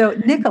 Okay, so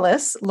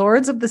Nicholas,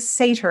 Lords of the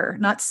Satyr,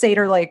 not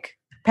satyr like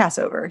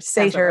Passover,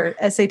 Satyr,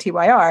 Satyr,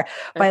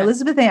 by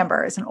Elizabeth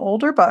Amber, is an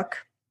older book.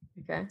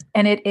 Okay,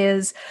 and it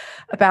is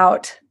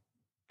about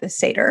the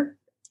satyr,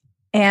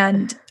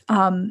 and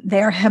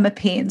they are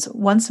hemipenes.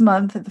 Once a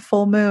month at the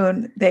full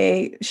moon,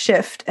 they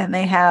shift and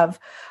they have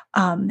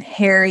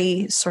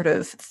hairy, sort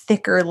of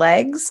thicker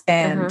legs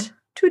and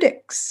 2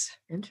 dicks.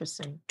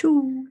 Interesting.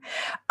 2.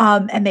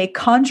 And they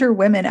conjure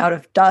women out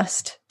of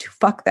dust to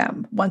fuck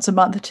them once a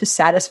month to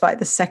satisfy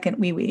the second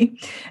wee-wee.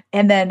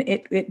 And then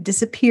it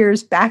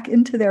disappears back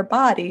into their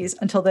bodies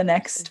until the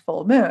next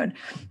full moon.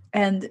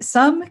 And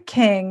some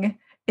king...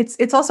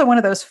 It's also one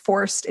of those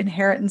forced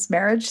inheritance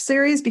marriage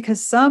series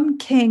because some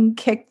king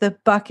kicked the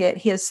bucket.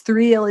 He has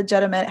 3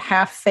 illegitimate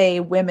half-fae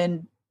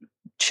women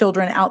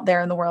children out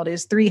there in the world. He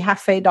has 3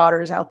 half-fae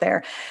daughters out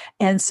there.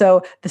 And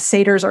so the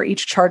satyrs are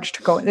each charged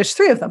to go. There's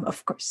 3 of them,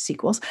 of course,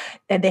 sequels.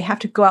 And they have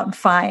to go out and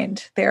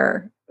find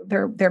their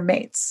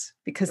mates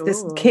because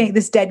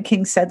this dead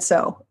king said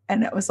so.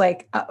 And it was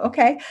like,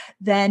 okay,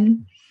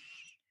 then.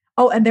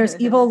 Oh, and there's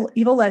evil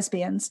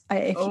lesbians.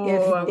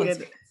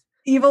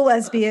 Evil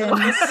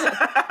lesbians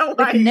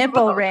with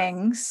nipple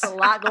rings. A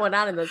lot going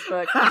on in this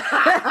book.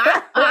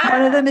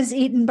 One of them is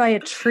eaten by a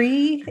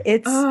tree.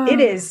 It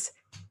is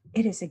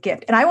a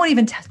gift, and I won't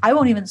even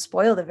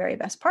spoil the very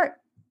best part.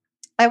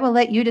 I will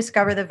let you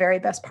discover the very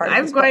best part. I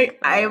am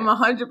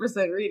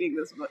 100% reading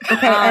this book.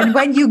 Okay, and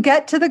when you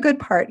get to the good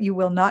part, you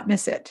will not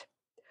miss it.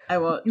 I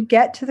won't. You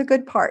get to the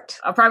good part.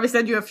 I'll probably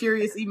send you a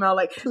furious email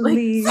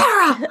please,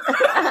 Sarah,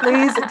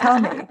 please tell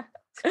me.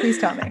 Please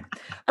tell me.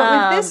 But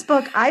with this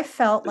book, I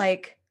felt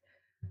like,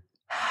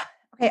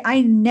 okay,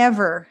 I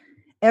never,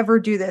 ever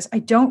do this. I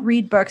don't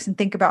read books and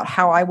think about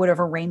how I would have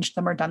arranged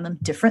them or done them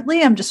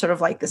differently. I'm just sort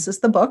of like, this is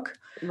the book.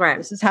 Right.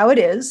 This is how it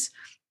is.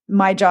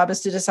 My job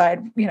is to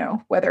decide,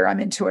 whether I'm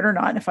into it or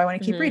not, and if I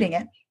want to keep reading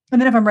it. And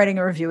then if I'm writing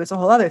a review, it's a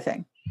whole other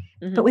thing.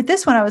 But with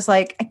this one, I was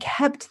like, I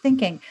kept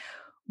thinking,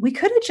 we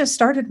could have just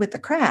started with the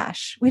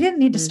crash. We didn't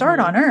need to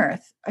start on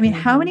Earth. I mean,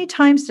 how many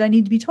times did I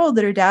need to be told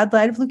that her dad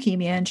died of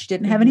leukemia and she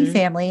didn't have any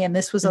family and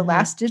this was a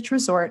last ditch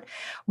resort?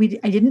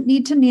 I didn't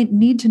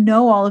need to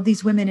know all of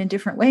these women in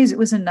different ways. It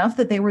was enough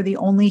that they were the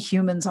only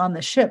humans on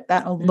the ship.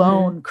 That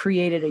alone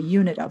created a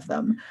unit of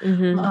them.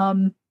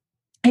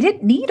 I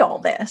didn't need all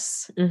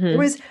this.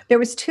 There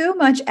was too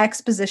much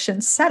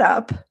exposition set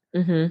up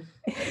in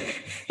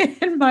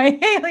my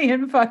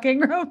alien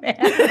fucking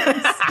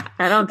romance.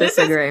 I don't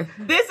disagree.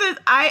 This is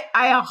I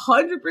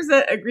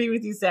 100% agree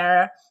with you,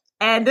 Sarah.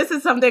 And this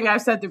is something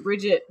I've said to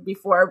Bridget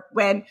before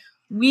when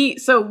we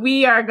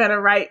are going to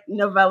write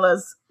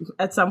novellas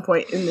at some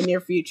point in the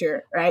near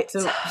future, right?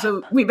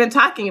 So we've been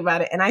talking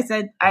about it. And I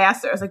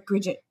asked her, I was like,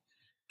 Bridget,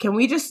 can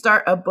we just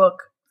start a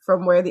book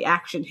from where the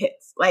action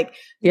hits? Like,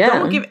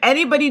 don't give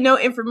anybody no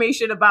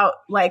information about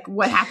like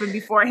what happened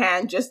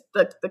beforehand, just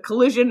the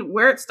collision,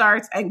 where it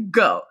starts and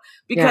go.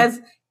 Because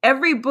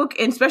every book,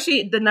 and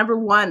especially the number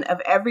one of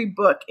every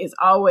book, is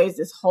always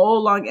this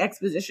whole long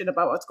exposition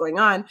about what's going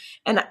on.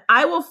 And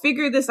I will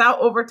figure this out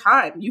over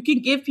time. You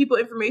can give people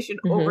information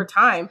over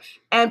time.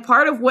 And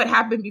part of what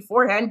happened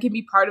beforehand can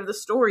be part of the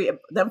story.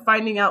 Them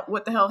finding out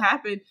what the hell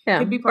happened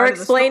can be part of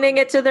the story. Or explaining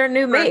it to their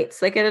new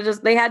mates. Like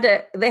they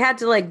had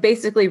to like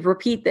basically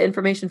repeat the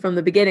information from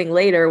the beginning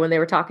later when they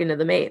were talking to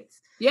the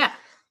mates. Yeah.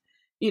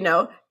 You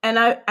know, and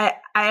I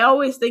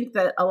always think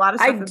that a lot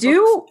of stuff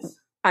books,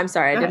 I'm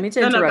sorry, I didn't mean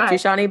to interrupt you,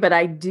 Shani, but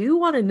I do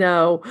want to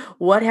know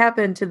what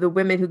happened to the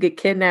women who get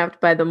kidnapped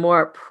by the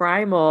more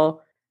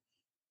primal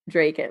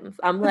Drakens.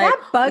 I'm like,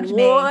 that bugged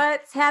me.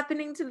 What's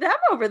happening to them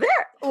over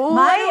there?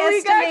 My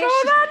estimation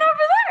going on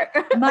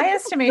over there? My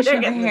estimation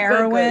of the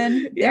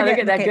heroine. They're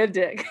getting that good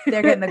dick.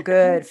 They're getting the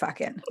good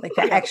fucking, like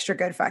the extra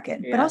good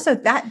fucking. Yeah. But also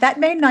that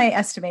made my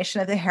estimation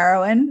of the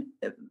heroine,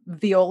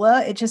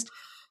 Viola,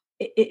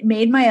 it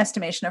made my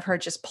estimation of her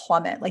just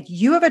plummet. Like,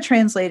 you have a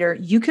translator,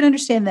 you can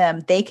understand them,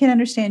 they can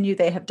understand you.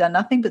 They have done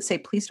nothing but say,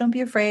 please don't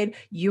be afraid.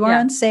 You are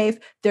unsafe.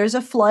 There's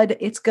a flood.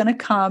 It's going to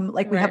come.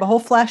 Like, we have a whole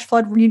flash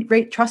flood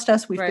rate. Trust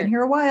us. We've been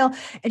here a while.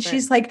 And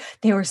she's like,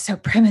 they were so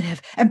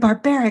primitive and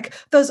barbaric.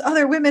 Those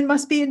other women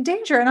must be in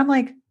danger. And I'm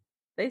like,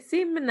 they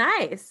seem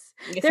nice.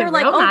 They're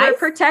like, we're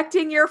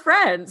protecting your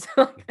friends.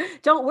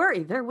 Don't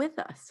worry, they're with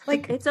us.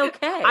 Like, it's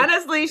okay.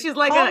 Honestly, she's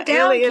like an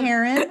alien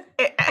Karen.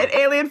 An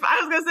alien.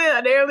 I was gonna say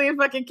an alien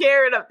fucking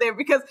Karen up there,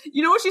 because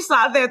you know when she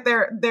saw that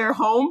their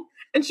home,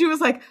 and she was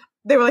like,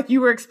 they were like,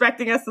 you were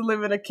expecting us to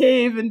live in a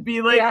cave and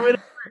be like,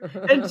 whatever.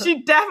 And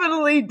she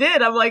definitely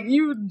did. I'm like,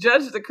 you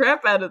judged the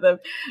crap out of them.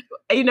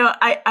 You know,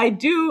 I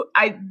do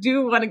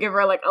want to give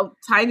her like a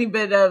tiny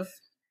bit of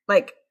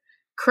like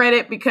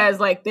credit, because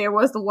like there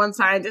was the one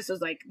scientist who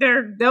was like,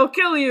 they'll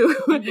kill you,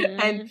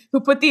 and who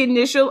put the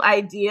initial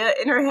idea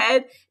in her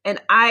head. And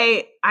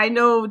I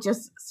know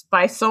just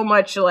by so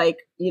much like,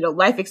 you know,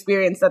 life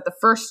experience that the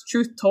first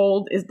truth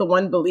told is the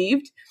one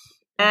believed,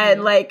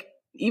 and like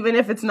even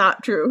if it's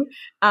not true,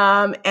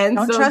 and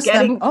don't trust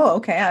them. Oh,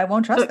 okay, I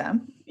won't trust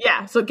them.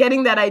 Yeah, so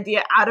getting that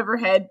idea out of her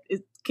head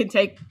can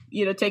take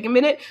a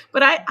minute.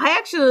 But I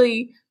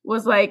actually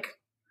was like,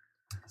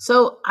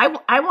 so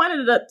I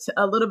wanted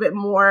a little bit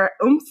more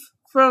oomph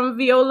from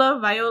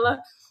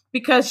Viola,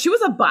 because she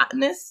was a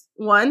botanist.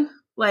 There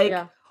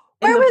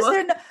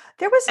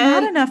was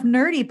not enough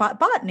nerdy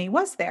botany,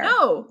 was there?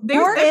 No,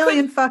 more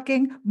alien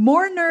fucking,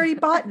 more nerdy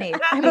botany.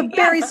 I have a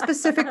very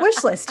specific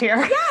wish list here.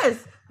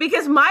 Yes,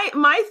 because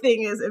my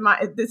thing is,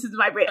 this is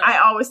my brain. I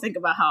always think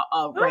about how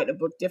I'll write a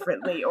book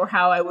differently, or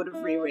how I would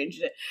have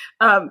rearranged it.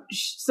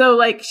 So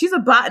like, she's a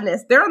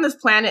botanist. They're on this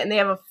planet and they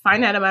have a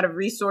finite amount of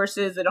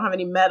resources. They don't have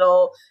any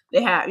metal.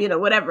 They have, you know,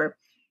 whatever.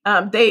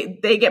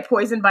 They get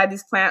poisoned by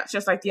these plants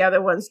just like the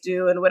other ones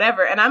do, and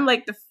whatever. And I'm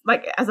like,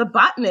 as a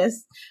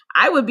botanist,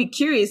 I would be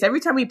curious every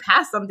time we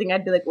pass something.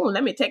 I'd be like, oh,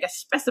 let me take a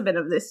specimen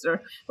of this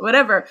or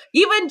whatever.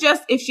 Even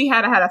just if she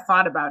had a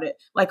thought about it,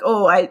 like,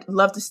 oh, I'd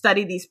love to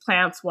study these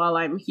plants while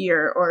I'm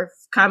here, or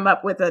come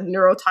up with a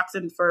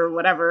neurotoxin for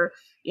whatever,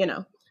 you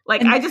know.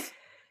 Like,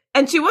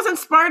 and she wasn't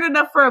smart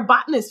enough for a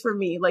botanist for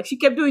me. Like, she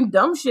kept doing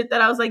dumb shit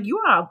that I was like, you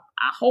are a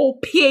whole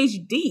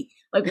PhD.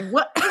 Like,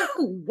 what?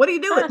 What are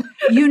you doing?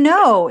 You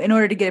know, in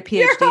order to get a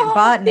PhD in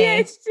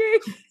botany,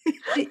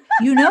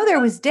 you know there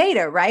was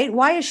data, right?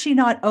 Why is she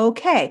not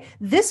okay?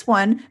 This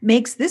one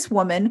makes this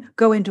woman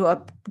go into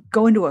a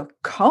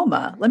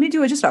coma. Let me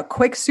do just a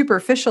quick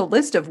superficial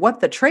list of what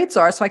the traits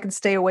are, so I can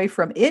stay away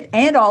from it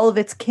and all of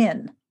its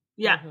kin.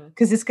 Yeah,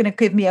 because it's going to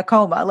give me a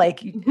coma.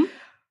 Like,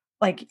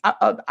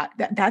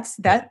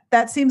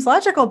 that seems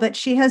logical, but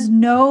she has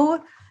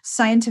no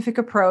scientific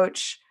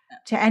approach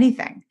to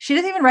anything. She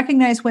doesn't even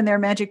recognize when their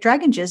magic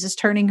dragon jizz is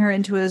turning her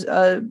into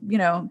a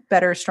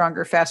better,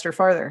 stronger, faster,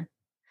 farther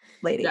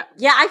lady.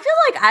 Yeah, I feel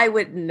like I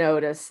would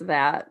notice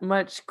that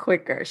much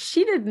quicker.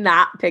 She did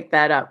not pick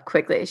that up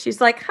quickly.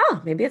 She's like,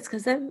 maybe it's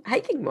because I'm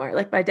hiking more.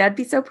 Like, my dad'd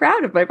be so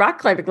proud of my rock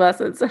climbing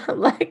lessons.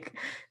 I'm like,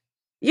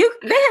 they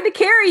had to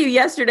carry you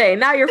yesterday.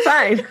 Now you're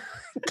fine.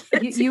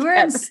 You were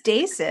in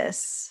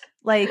stasis.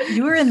 Like,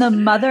 you were in the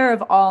mother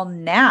of all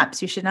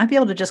naps. You should not be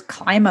able to just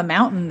climb a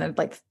mountain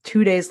like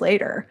 2 days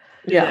later.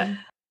 Yeah.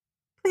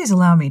 Please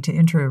allow me to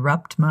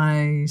interrupt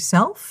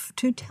myself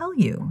to tell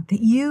you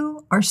that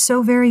you are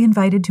so very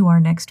invited to our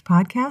next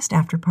podcast,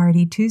 After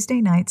Party,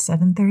 Tuesday night,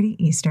 7:30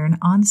 Eastern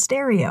on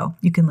Stereo.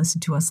 You can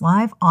listen to us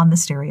live on the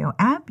Stereo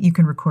app. You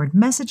can record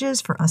messages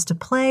for us to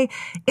play.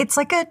 It's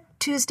like a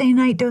Tuesday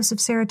night dose of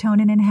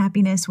serotonin and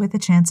happiness with a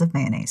chance of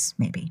mayonnaise,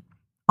 maybe.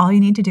 All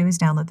you need to do is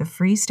download the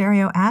free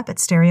Stereo app at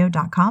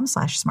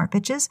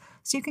stereo.com/smartbitches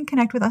so you can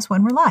connect with us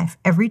when we're live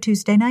every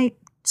Tuesday night,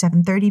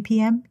 7:30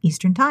 p.m.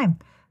 Eastern Time.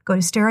 Go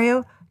to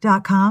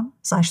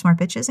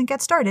stereo.com/smartbitches and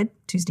get started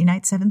Tuesday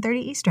night,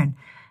 7:30 Eastern.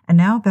 And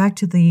now back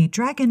to the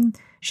dragon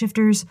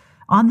shifters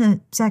on the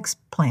sex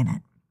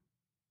planet.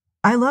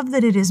 I love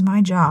that it is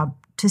my job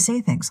to say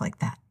things like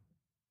that.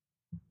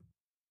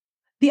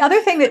 The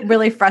other thing that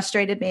really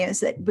frustrated me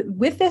is that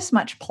with this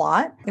much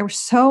plot, there were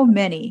so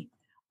many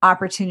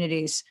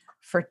opportunities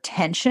for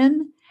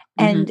tension,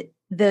 and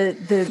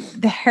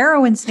the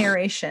heroine's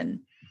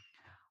narration.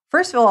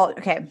 First of all,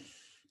 okay,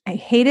 I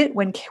hate it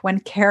when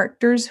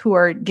characters who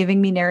are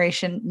giving me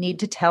narration need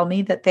to tell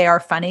me that they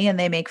are funny and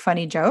they make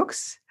funny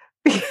jokes.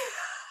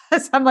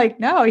 Because I'm like,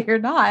 no, you're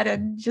not,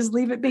 and just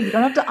leave it be. You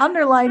don't have to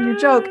underline your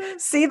joke.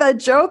 See the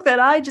joke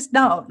that I just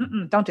no,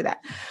 don't do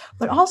that.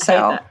 But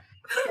also,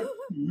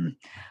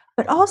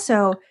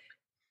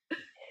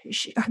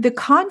 the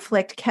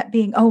conflict kept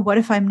being, oh, what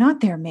if I'm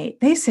not their mate?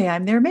 They say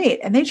I'm their mate,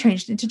 and they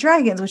changed into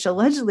dragons, which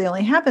allegedly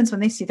only happens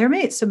when they see their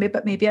mates. So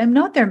maybe I'm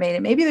not their mate,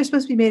 and maybe they're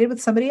supposed to be mated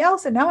with somebody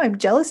else, and now I'm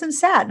jealous and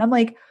sad. And I'm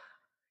like,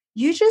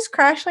 you just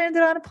crash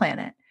landed on a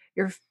planet.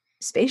 Your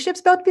spaceship's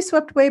about to be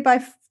swept away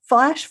by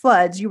flash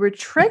floods. You were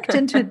tricked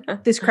into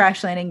this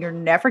crash landing. You're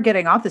never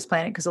getting off this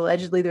planet because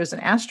allegedly there's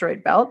an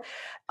asteroid belt.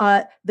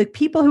 The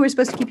people who are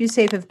supposed to keep you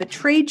safe have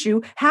betrayed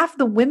you. Half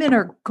the women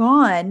are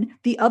gone.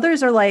 The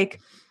others are like,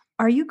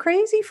 are you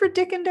crazy for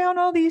dicking down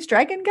all these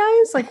dragon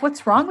guys? Like,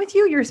 what's wrong with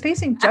you? You're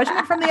facing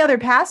judgment from the other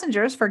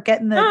passengers for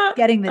getting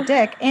the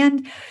dick.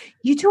 And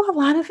you do a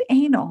lot of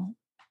anal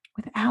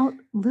without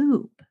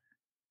lube.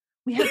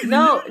 We have you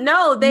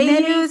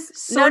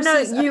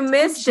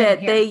missed it.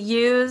 Here. They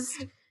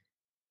used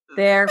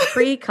their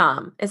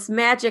pre-cum. It's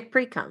magic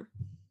pre-cum.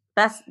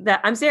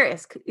 I'm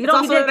serious. You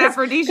don't need an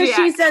aphrodisiac.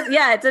 She says,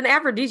 yeah, it's an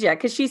aphrodisiac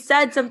because she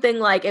said something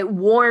like it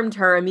warmed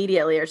her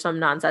immediately or some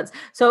nonsense.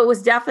 So it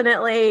was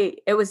definitely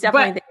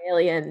the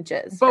alien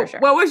jizz. But for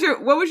sure. what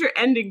was your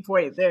ending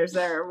point there,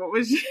 Sarah?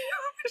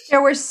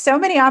 There were so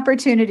many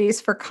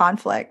opportunities for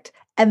conflict,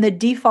 and the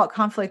default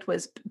conflict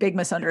was big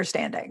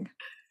misunderstanding.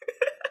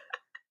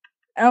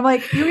 And I'm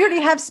like, you already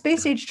have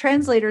space age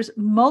translators,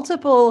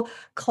 multiple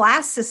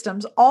class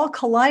systems, all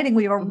colliding.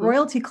 We have a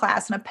royalty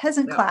class and a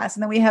peasant class.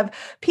 And then we have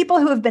people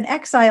who have been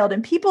exiled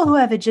and people who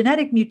have a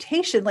genetic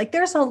mutation. Like,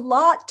 there's a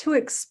lot to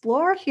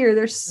explore here.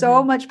 There's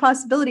so much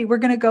possibility. We're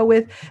going to go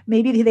with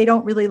maybe they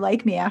don't really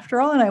like me after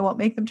all, and I won't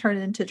make them turn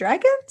into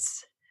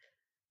dragons.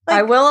 Like,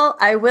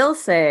 I will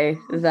say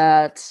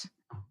that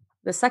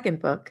the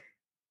second book,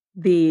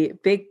 the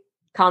big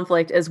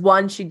conflict is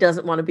one, she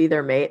doesn't want to be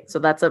their mate. So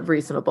that's a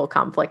reasonable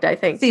conflict, I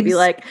think. To be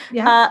like,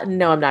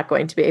 no, I'm not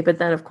going to be. But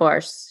then, of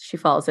course, she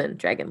falls in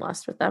dragon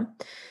lust with them.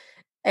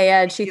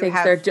 And she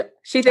thinks they're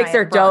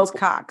dope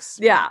cocks.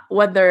 Yeah.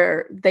 When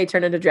they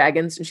turn into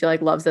dragons, and she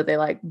like loves that they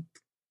like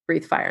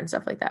breathe fire and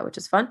stuff like that, which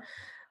is fun.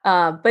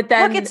 But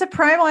then look, it's a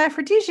primal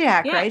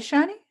aphrodisiac, right,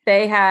 Shani?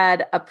 They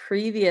had a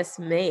previous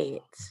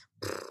mate.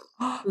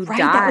 Right, died.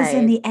 That was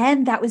in the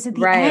end. That was at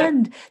the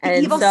end.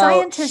 The evil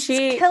scientists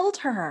killed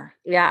her.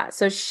 Yeah,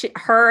 so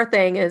her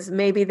thing is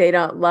maybe they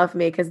don't love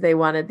me because they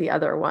wanted the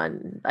other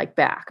one like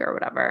back or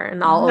whatever,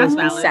 and I'll always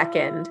be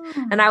second.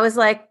 And I was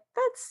like,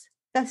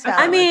 that's valid.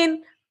 I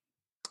mean,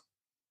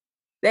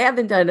 they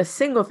haven't done a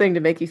single thing to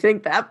make you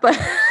think that, but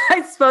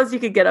I suppose you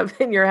could get up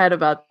in your head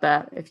about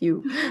that if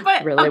you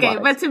really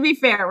wanted. But to be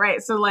fair,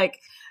 right? So like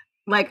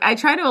I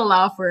try to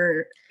allow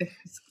for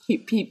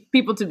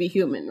people to be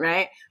human,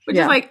 right? Which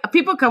is like,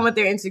 people come with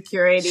their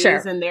insecurities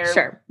and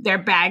their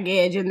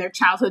baggage and their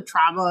childhood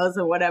traumas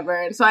or whatever.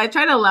 And so I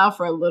try to allow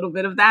for a little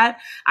bit of that.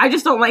 I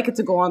just don't like it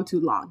to go on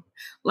too long.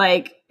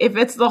 Like, if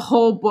it's the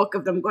whole book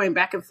of them going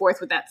back and forth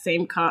with that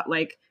same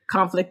conflict,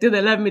 do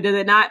they love me, do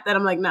they not? Then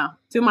I'm like, no,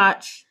 too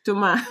much.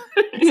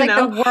 It's like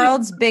the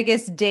world's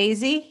biggest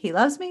daisy. He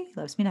loves me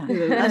not.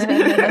 He loves me,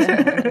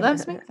 he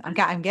loves me.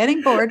 I'm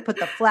getting bored. Put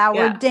the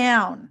flower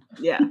down.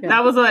 Yeah.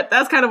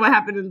 That's kind of what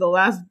happened in the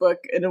last book,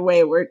 in a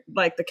way, where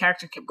like the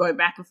character kept going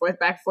back and forth.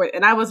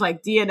 And I was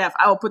like, DNF,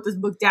 I will put this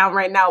book down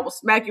right now. I will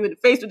smack you in the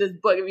face with this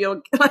book if you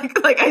don't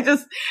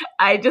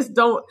I just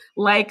don't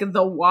like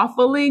the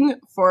waffling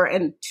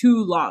and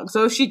too long.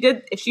 So if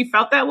she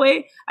felt that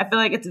way, I feel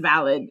like it's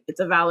valid. It's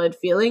a valid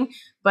feeling,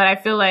 but I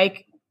feel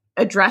like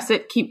address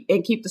it, keep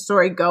the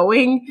story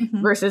going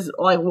versus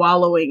like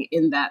wallowing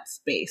in that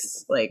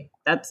space. Like,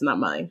 that's not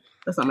my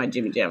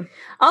Jimmy Jam.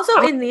 Also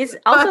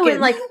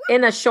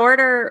in a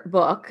shorter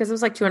book, because it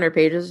was like 200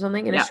 pages or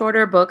something, in a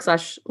shorter book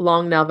 /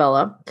 long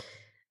novella,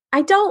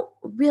 I don't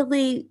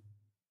really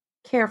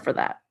care for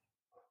that.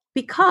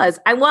 because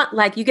I want,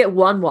 like, you get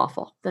one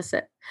waffle. That's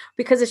it.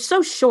 Because it's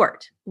so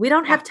short. We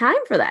don't have time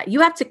for that.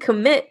 You have to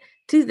commit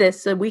to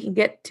this so we can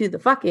get to the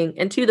fucking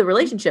and to the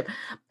relationship.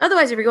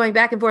 Otherwise, if you're going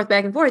back and forth,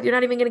 you're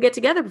not even going to get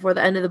together before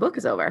the end of the book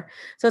is over.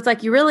 So it's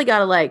like, you really got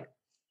to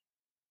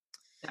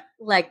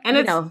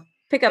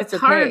pick up the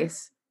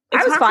pace.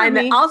 I was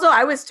fine. Also,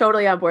 I was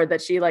totally on board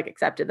that she like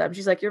accepted them.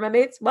 She's like, "You're my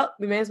mates. Well,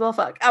 we may as well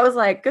fuck." I was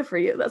like, "Good for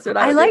you." That's what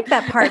I like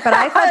that part, but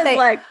I thought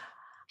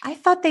I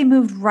thought they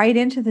moved right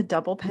into the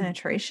double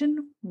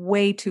penetration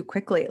way too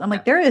quickly. I'm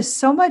like, there is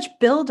so much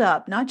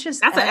buildup, not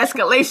just that's an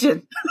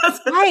escalation.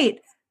 Right.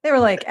 They were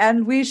like,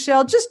 and we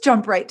shall just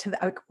jump right to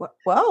that. Like,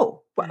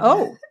 whoa.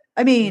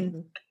 I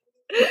mean,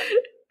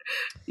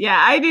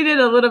 yeah, I needed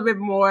a little bit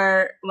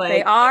more. Like,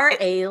 they are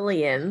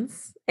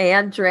aliens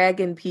and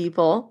dragon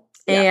people,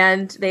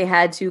 and they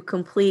had to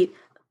complete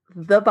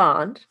the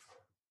bond.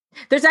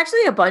 There's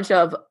actually a bunch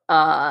of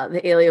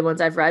the alien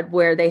ones I've read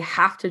where they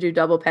have to do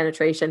double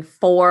penetration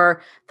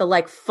for the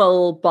like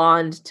full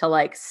bond to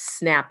like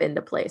snap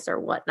into place or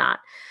whatnot,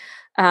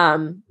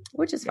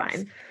 which is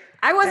fine.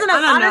 I wasn't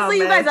honestly,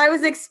 you guys. I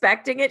was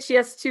expecting it. She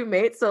has two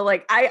mates, so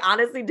like I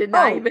honestly did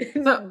not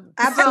even.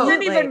 Absolutely, it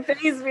didn't even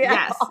faze me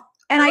at all.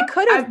 And I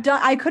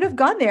could have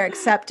gone there,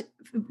 except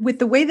with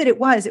the way that it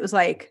was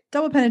like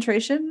double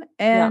penetration,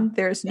 and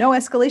there's no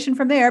escalation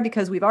from there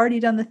because we've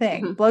already done the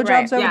thing.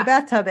 Blowjobs over the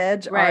bathtub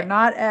edge are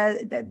not as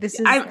this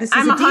is a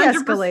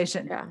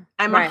de-escalation. Yeah.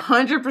 I'm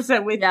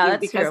 100% with you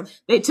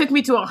because they took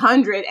me to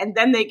 100 and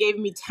then they gave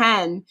me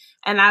 10,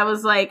 and I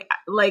was like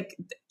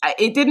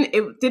it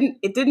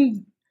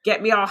didn't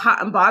get me all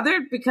hot and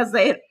bothered because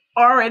they had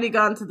already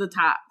gone to the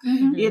top,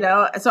 you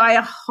know? So I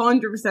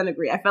 100%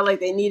 agree. I felt like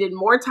they needed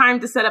more time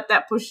to set up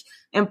that push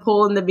and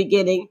pull in the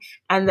beginning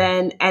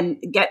and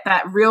get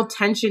that real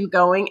tension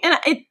going. And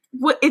it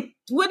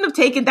wouldn't have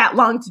taken that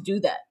long to do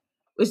that,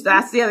 which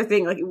that's the other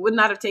thing. Like, it would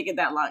not have taken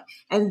that long.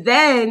 And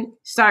then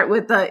start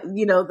with the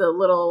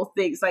little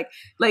things like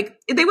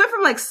they went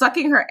from like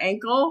sucking her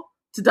ankle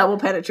to double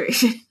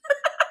penetration.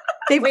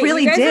 They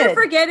really did. You guys are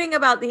forgetting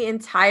about the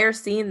entire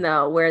scene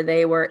though, where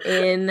they were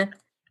in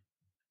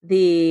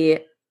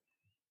the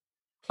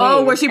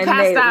where she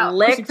passed out,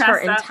 licked her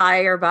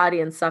entire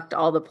body and sucked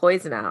all the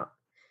poison out.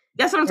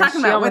 That's what I'm talking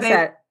about.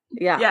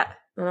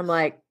 And I'm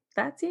like,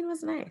 that scene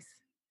was nice.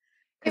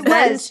 It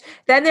was.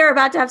 Then they were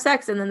about to have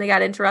sex, and then they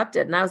got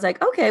interrupted, and I was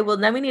like, okay, well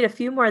then we need a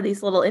few more of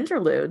these little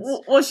interludes.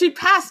 Well, she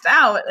passed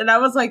out, and I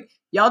was like,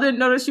 y'all didn't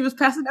notice she was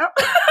passing out.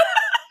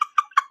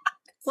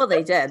 Well,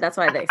 they did. That's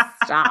why they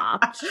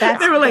stopped.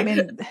 They were like,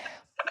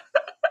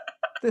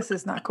 this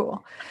is not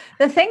cool.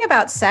 The thing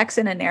about sex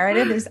in a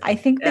narrative is I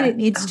think that it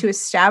needs to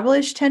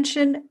establish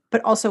tension,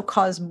 but also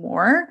cause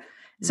more.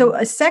 So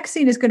a sex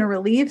scene is going to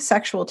relieve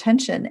sexual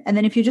tension. And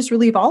then if you just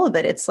relieve all of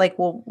it, it's like,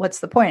 well, what's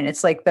the point?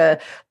 It's like the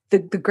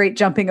great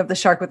jumping of the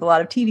shark with a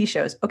lot of TV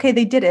shows. Okay,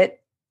 they did it.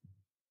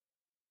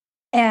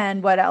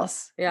 And what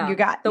else? Yeah. You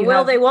got they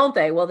won't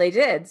they? Well, they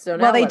did. So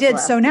now they did.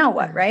 Left? So now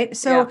what? Right.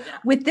 So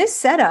with this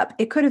setup,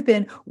 it could have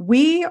been,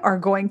 we are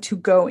going to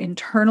go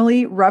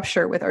internally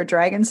rupture with our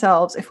dragon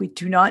selves if we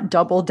do not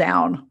double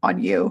down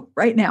on you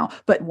right now.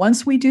 But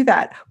once we do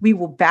that, we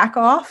will back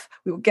off.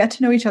 We will get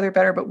to know each other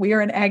better, but we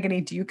are in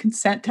agony. Do you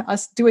consent to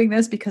us doing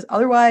this? Because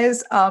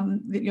otherwise,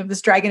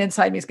 this dragon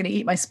inside me is going to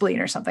eat my spleen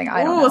or something.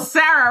 I don't know.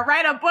 Sarah,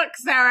 write a book,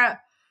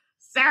 Sarah.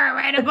 Sarah,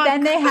 write a book.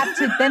 Then they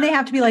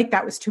have to be like,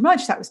 that was too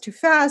much. That was too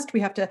fast.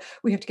 We have to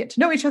get to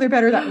know each other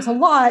better. That was a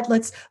lot.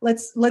 Let's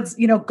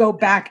go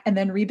back and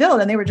then rebuild.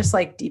 And they were just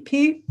like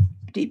DP,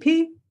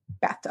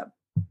 bathtub.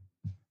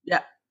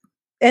 Yeah.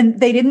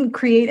 And they didn't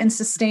create and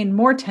sustain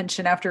more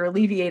tension after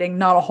alleviating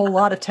not a whole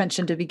lot of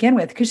tension to begin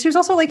with. Because she was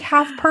also like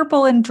half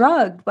purple and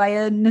drugged by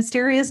a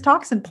mysterious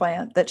toxin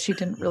plant that she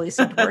didn't really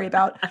seem to worry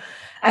about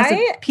as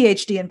a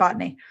PhD in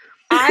botany.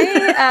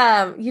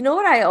 You know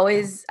what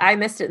I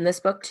missed it in this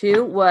book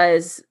too,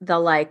 was the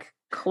like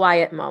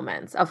quiet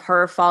moments of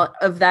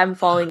of them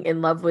falling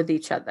in love with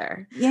each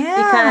other. Yeah.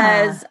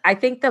 Because I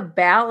think the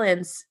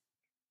balance,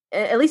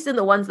 at least in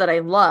the ones that I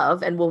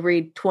love and will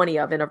read 20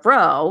 of in a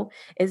row,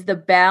 is the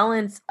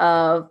balance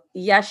of,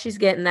 yes, she's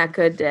getting that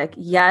good dick.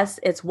 Yes,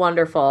 it's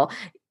wonderful.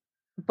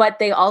 But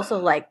they also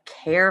like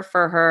care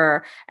for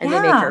her and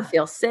they make her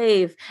feel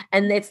safe.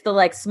 And it's the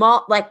like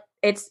small, like,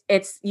 it's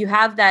you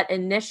have that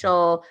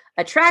initial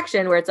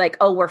attraction where it's like,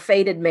 oh, we're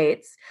fated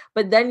mates,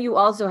 but then you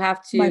also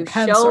have to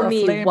show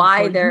me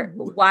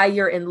why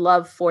you're in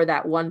love for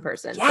that one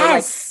person.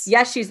 Yes. So like,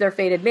 yes, she's their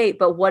fated mate,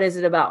 but what is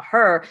it about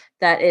her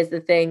that is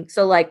the thing?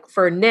 So like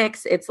for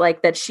Nyx, it's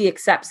like that she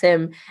accepts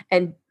him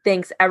and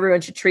thinks everyone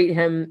should treat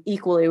him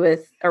equally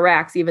with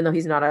Arax, even though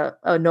he's not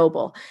a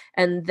noble.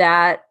 And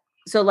that,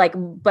 so like,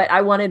 but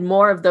I wanted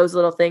more of those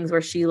little things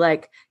where she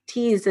like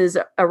teases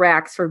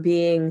Arax for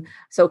being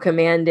so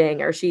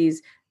commanding, or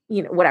she's,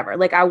 whatever.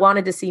 Like I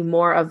wanted to see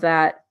more of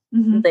that,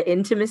 the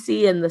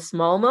intimacy and the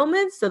small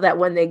moments, so that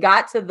when they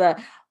got to the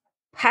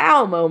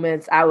pow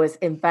moments, I was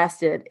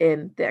invested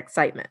in the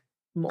excitement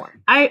more.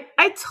 I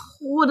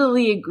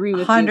totally agree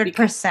with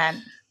 100%.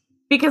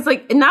 Because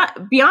like,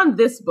 not beyond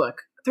this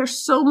book, there's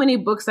so many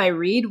books I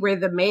read where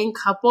the main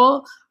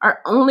couple are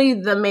only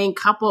the main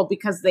couple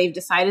because they've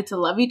decided to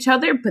love each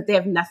other, but they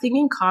have nothing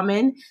in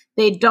common.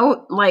 They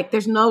don't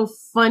there's no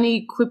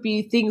funny,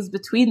 quippy things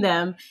between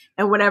them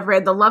and whatever.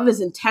 The love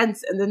is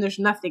intense and then there's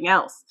nothing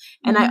else.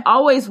 And I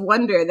always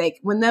wonder,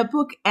 when that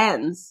book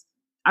ends,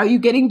 are you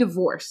getting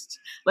divorced?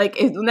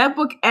 When that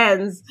book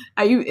ends,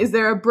 is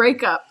there a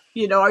breakup?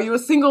 Are you a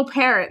single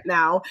parent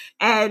now?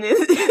 And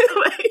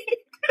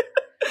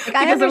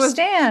I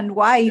understand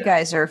why you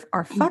guys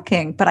are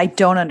fucking, but I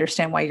don't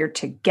understand why you're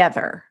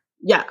together.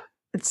 Yeah.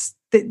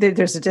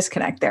 There's a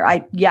disconnect there.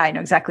 I know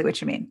exactly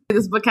what you mean.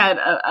 This book had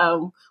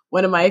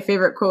one of my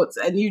favorite quotes,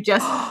 and you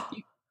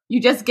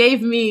just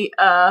gave me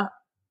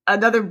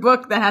another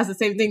book that has the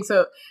same thing.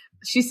 So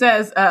she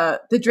says, the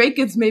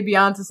Drakens may be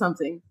onto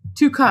something.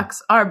 2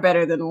 cocks are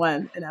better than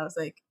one. And I was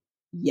like,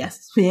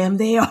 yes, ma'am,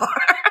 they are.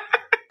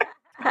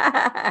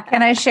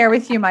 Can I share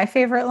with you my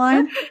favorite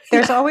line?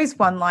 There's always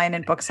one line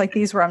in books like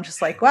these where I'm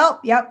just like, well,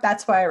 yep,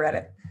 that's why I read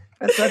it.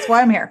 That's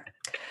why I'm here.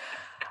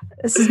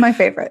 This is my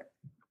favorite.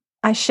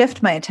 I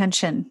shift my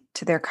attention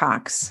to their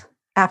cocks.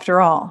 After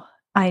all,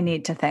 I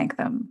need to thank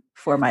them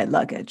for my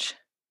luggage.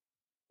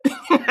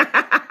 And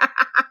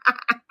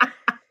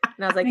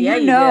I was like,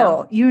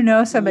 you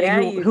know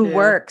somebody who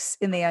works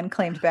in the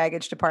unclaimed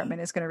baggage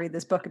department is going to read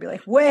this book and be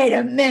like, wait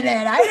a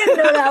minute, I didn't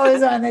know that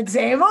was on the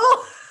table.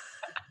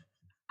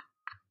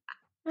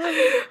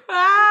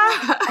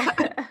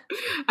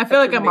 I feel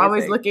like I'm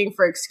always looking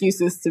for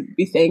excuses to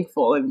be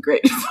thankful and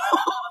grateful.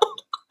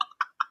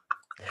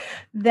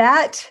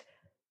 That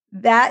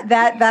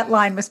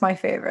line was my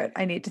favorite.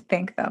 I need to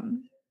thank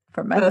them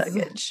for my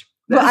luggage.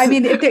 Well, I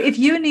mean, if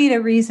you need a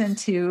reason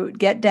to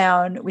get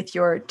down with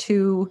your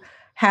 2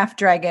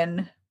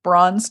 half-dragon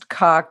bronzed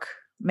cock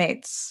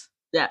mates,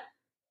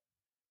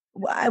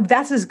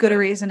 that's as good a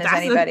reason as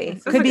anybody.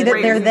 Could be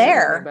that they're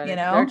there,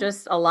 They're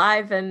just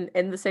alive and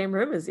in the same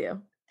room as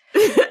you.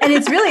 And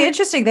it's really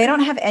interesting. They don't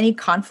have any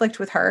conflict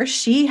with her.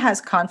 She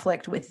has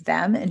conflict with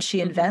them, and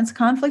she invents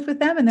conflict with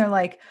them. And they're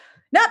like,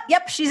 nope,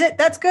 yep, she's it.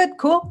 That's good.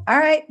 Cool. All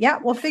right. Yeah,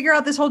 we'll figure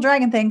out this whole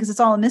dragon thing because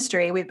it's all a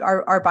mystery.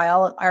 Our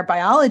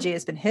biology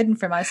has been hidden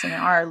from us and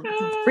our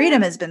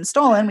freedom has been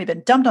stolen. We've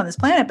been dumped on this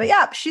planet. But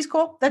yeah, she's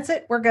cool. That's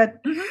it. We're good.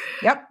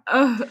 Yep.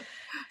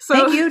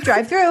 Thank you.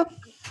 Drive through.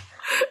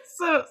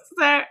 So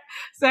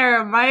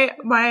Sarah, my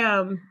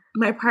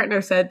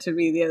partner said to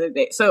me the other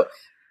day, so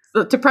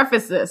to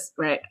preface this,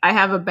 right, I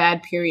have a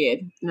bad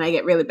period and I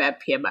get really bad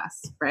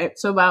PMS, right?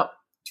 So about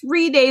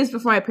 3 days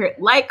before my period,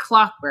 like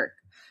clockwork,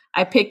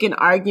 I pick an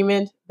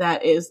argument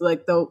that is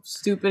like the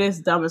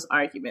stupidest, dumbest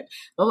argument.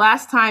 The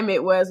last time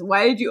it was,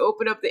 why did you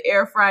open up the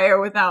air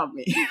fryer without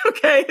me?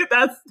 Okay,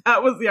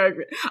 that was the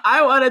argument.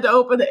 I wanted to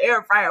open the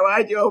air fryer.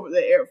 Why did you open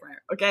the air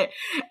fryer? Okay,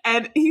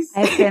 and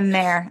I've been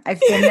there.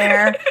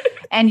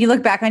 And you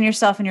look back on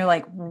yourself and you're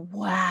like,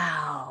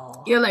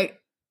 wow.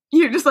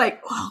 You're just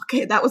like, oh,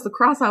 okay, that was the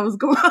cross I was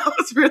going on. It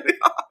was really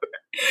hard.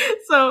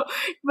 So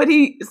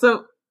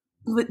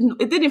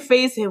it didn't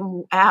faze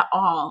him at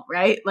all,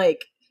 right?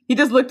 He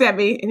just looked at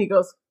me and he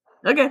goes,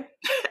 okay.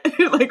 And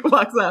he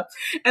walks up.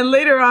 And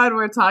later on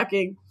we're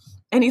talking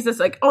and he's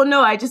just oh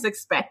no, I just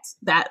expect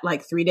that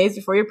 3 days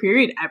before your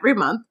period every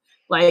month,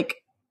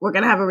 we're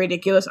going to have a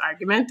ridiculous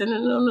argument and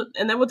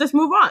then we'll just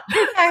move on.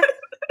 Okay.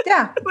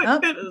 Yeah.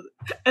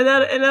 And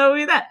that'll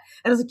be that.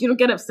 And I was like, you don't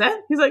get upset?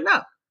 He's like,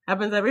 no,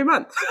 happens every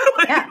month.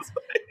 Yeah.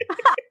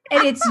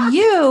 And it's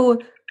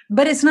you,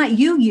 but it's not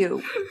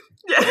you.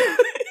 Yeah.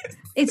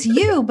 It's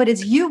you, but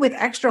it's you with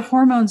extra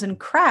hormones and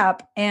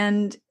crap.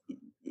 And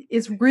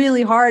it's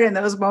really hard in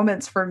those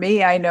moments for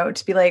me, I know,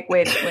 to be like,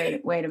 wait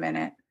a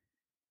minute.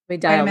 We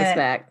dial this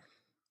back.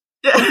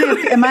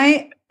 Am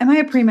I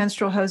a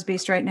premenstrual hose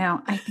beast right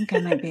now? I think I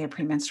might be a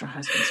premenstrual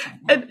hose beast right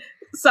now. And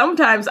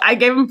sometimes I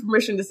gave him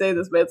permission to say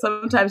this, but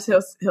sometimes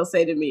he'll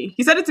say to me,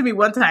 he said it to me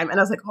one time and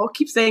I was like, oh,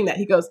 keep saying that.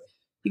 He goes,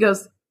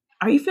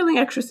 are you feeling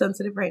extra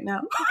sensitive right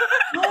now?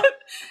 That's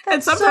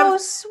and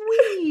sometimes, so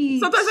sweet.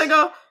 Sometimes I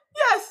go,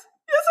 yes,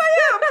 I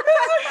am.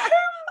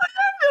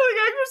 I'm feeling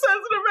extra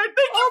sensitive. Right?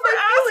 Thank you for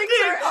asking.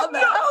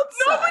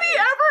 Nobody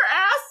ever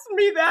asked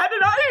me that,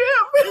 and I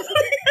am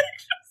feeling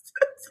extra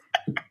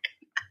sensitive.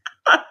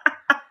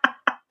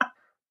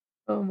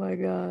 Oh my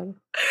God.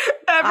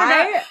 I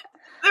forgot.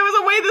 There was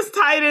a way this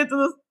tied into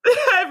this.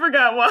 I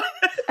forgot why.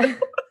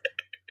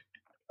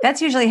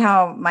 That's usually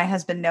how my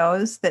husband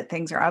knows that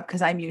things are up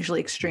because I'm usually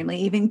extremely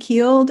even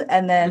keeled.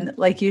 And then,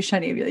 like you,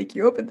 Shani, be like,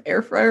 you opened the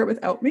air fryer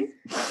without me?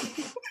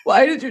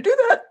 Why did you do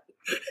that?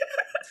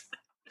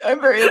 I'm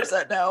very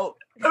upset now.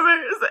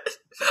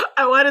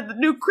 I wanted the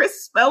new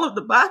crisp smell of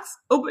the box.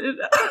 Open it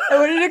up. I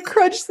wanted to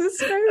crunch the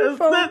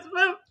styrofoam.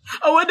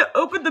 I wanted to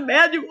open the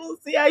manual and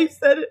see how you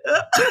set it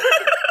up.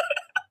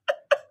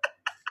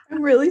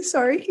 I'm really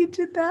sorry he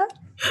did that.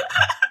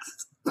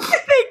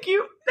 Thank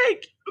you.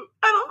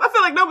 I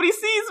feel like nobody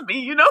sees me,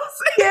 you know?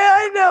 Yeah,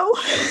 I know.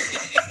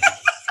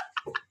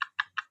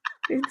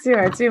 You two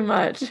are too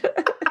much.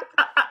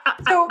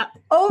 So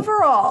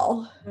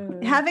overall,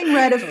 having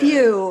read a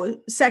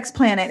few Sex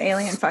Planet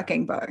alien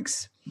fucking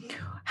books,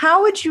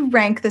 How would you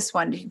rank this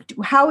one?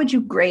 How would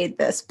you grade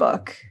this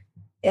book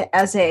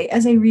as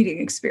a reading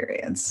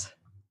experience?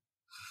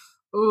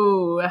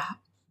 Ooh,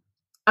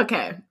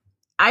 okay.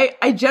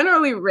 I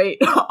generally rate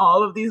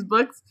all of these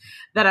books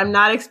that I'm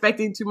not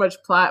expecting too much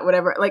plot,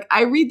 whatever. Like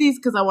I read these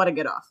because I want to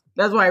get off.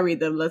 That's why I read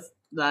them.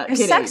 They're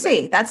sexy.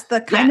 Anybody. That's the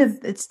kind of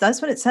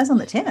that's what it says on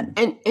the tin.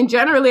 And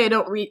generally, I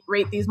don't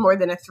rate these more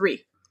than a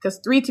 3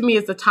 because 3 to me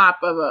is the top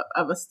of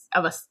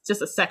a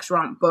just a sex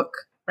romp book,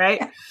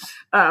 right? Yeah.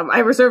 I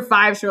reserve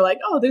 5s for like,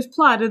 oh, there's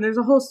plot and there's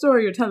a whole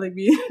story you're telling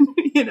me,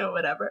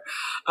 whatever.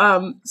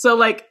 So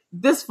like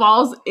this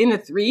falls in a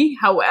 3.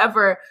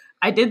 However,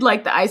 I did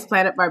like the Ice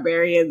Planet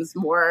Barbarians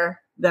more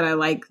than I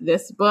like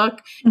this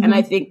book. Mm-hmm. And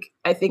I think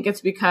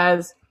it's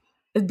because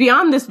it's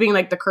beyond this being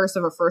like the curse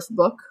of a first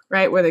book,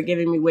 right? Where they're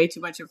giving me way too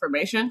much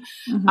information.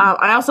 Mm-hmm.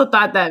 I also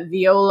thought that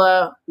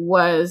Viola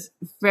was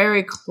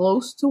very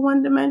close to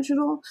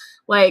one-dimensional,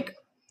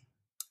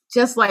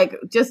 just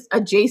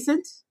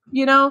adjacent,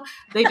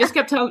 They just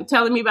kept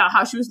telling me about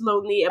how she was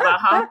lonely,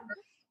 about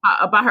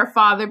her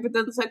father, but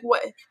then it's like,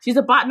 what? She's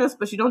a botanist,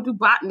 but she don't do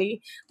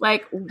botany.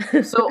 Like,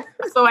 so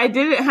I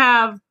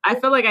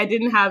felt like I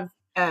didn't have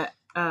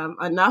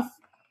enough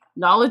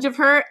knowledge of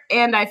her,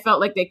 and I felt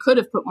like they could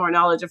have put more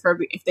knowledge of her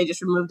if they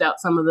just removed out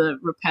some of the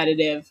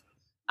repetitive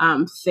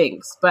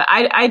things. But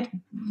I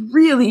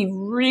really,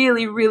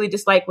 really, really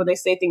dislike when they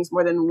say things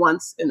more than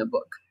once in a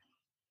book.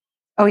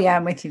 Oh yeah,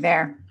 I'm with you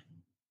there.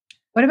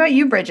 What about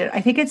you, Bridget? I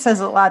think it says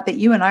a lot that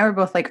you and I were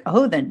both like,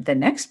 oh, the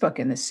next book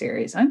in this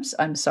series.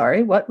 I'm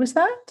sorry. What was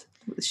that?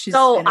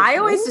 So I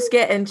always just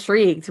get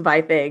intrigued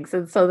by things.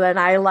 And so then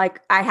I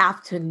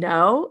have to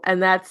know.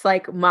 And that's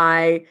like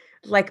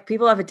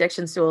people have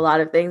addictions to a lot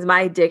of things.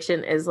 My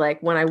addiction is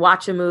like when I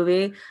watch a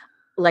movie,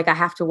 like I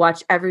have to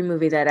watch every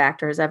movie that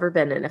actor has ever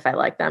been in if I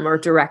like them, or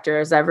director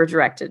has ever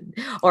directed,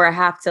 or I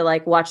have to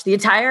like watch the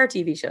entire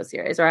TV show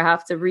series, or I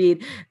have to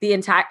read the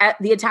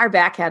entire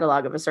back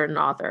catalog of a certain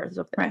author,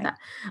 something like that.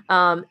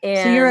 And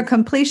so you're a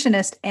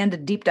completionist and a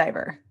deep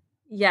diver.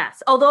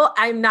 Yes. Although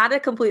I'm not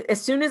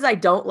as soon as I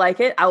don't like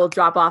it, I will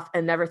drop off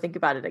and never think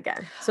about it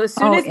again. So as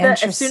soon as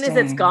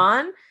it's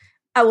gone,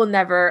 I will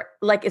never,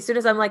 as soon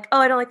as I'm like, oh,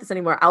 I don't like this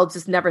anymore, I'll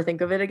just never think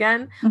of it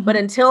again. Mm-hmm. But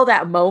until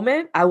that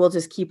moment, I will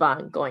just keep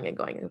on going and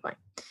going and going.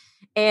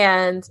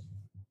 And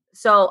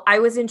so I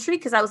was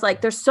intrigued because I was like,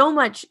 there's so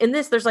much in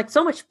this. There's like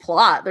so much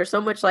plot. There's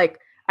so much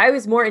I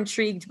was more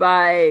intrigued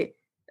by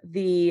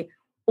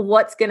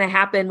what's going to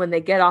happen when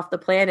they get off the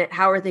planet.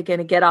 How are they going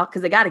to get off?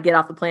 Because they got to get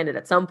off the planet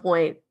at some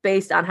point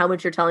based on how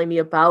much you're telling me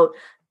about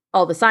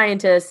all the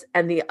scientists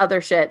and the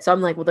other shit. So I'm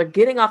like, well, they're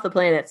getting off the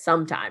planet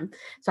sometime.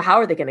 So how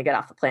are they going to get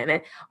off the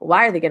planet?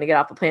 Why are they going to get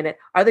off the planet?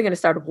 Are they going to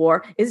start a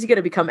war? Is he going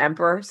to become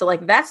emperor? So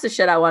that's the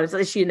shit I wanted. So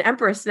is she an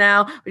empress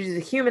now? Or she's a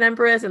human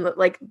empress? And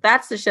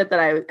that's the shit that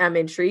I am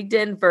intrigued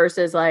in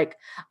versus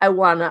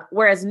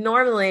whereas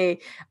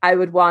normally I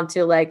would want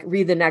to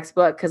read the next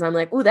book because I'm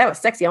like, ooh, that was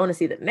sexy. I want to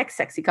see the next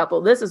sexy couple.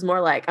 This is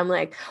more I'm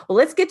like, well,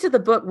 let's get to the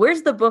book.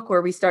 Where's the book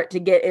where we start to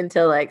get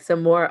into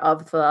some more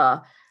of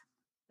the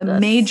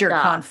major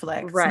stuff.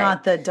 Conflicts, right?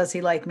 Not the does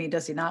he like me,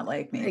 does he not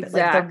like me?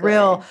 Exactly. But the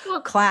real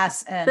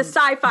class and the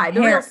sci-fi,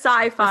 the real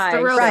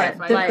sci-fi, right?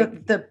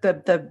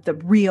 Sci-fi. The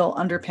real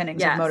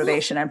underpinnings of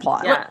motivation and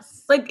plot.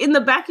 Yes, in the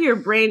back of your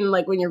brain,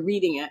 when you're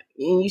reading it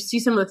and you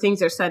see some of the things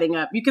they're setting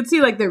up, you can see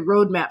the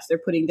roadmaps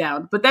they're putting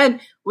down. But then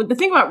the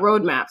thing about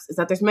roadmaps is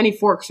that there's many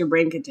forks your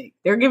brain can take.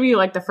 They're giving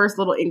you the first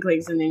little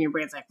inklings, and then your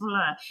brain's like,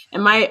 blah.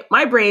 And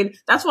my brain.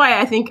 That's why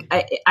I think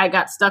I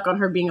got stuck on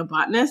her being a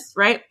botanist,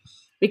 right?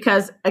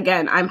 Because,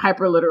 again, I'm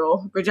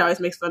hyper-literal. Bridget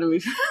always makes fun of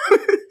me.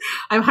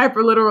 I'm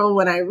hyper-literal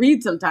when I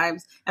read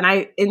sometimes.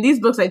 And in these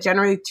books, I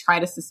generally try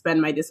to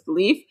suspend my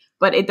disbelief.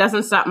 But it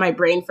doesn't stop my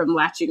brain from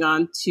latching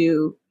on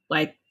to,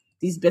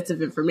 these bits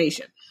of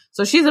information.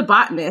 So she's a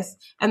botanist.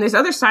 And there's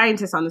other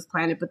scientists on this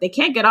planet. But they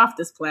can't get off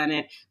this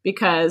planet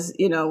because,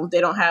 they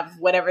don't have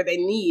whatever they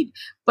need.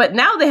 But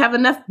now they have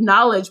enough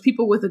knowledge,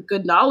 people with a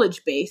good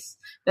knowledge base,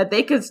 that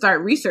they could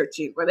start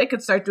researching, or they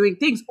could start doing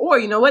things, or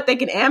they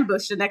can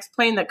ambush the next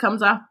plane that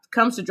comes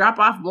to drop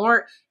off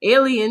more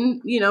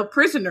alien,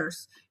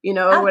 prisoners,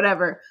 or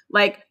whatever.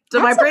 So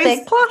that's my brain's a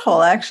big plot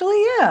hole,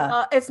 actually.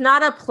 Yeah, it's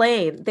not a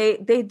plane.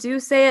 They do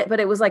say it, but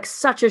it was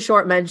such a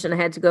short mention. I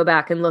had to go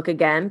back and look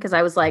again because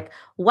I was like,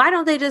 why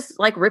don't they just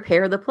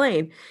repair the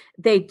plane?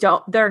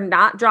 They're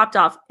not dropped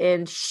off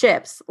in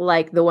ships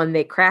like the one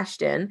they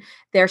crashed in.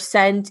 They're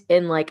sent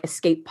in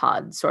escape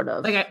pods, sort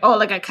of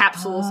like a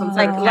capsule, something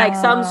like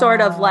some sort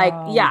of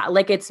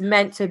it's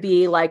meant to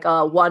be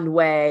a one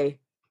way.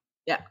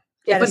 Yeah.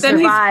 If but then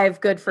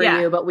survive, good for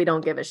you, but we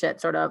don't give a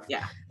shit, sort of.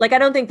 Yeah. I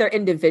don't think they're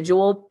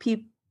individual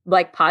people.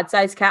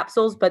 Pod-sized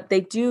capsules, but they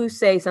do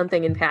say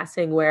something in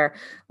passing where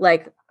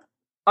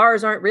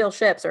ours aren't real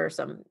ships or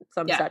some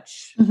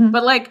such. Mm-hmm.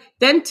 But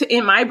then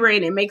in my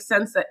brain, it makes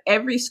sense that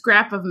every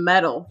scrap of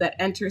metal that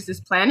enters this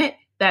planet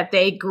that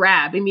they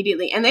grab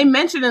immediately. And they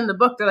mention in the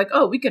book, they're like,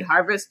 oh, we could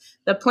harvest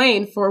the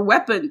plane for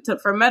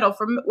metal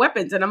for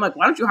weapons. And I'm like,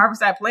 why don't you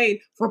harvest that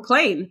plane for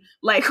plane?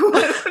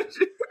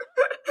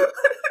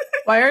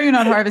 Why are you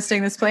not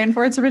harvesting this plane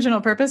for its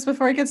original purpose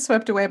before it gets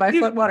swept away by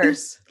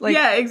floodwaters? Like,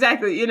 yeah,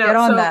 exactly. You know, get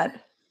on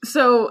that.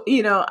 So,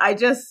 you know, I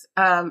just,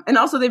 and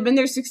also they've been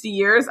there 60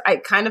 years. I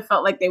kind of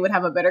felt like they would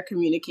have a better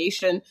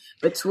communication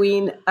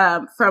between,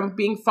 from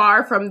being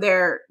far from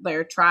their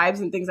tribes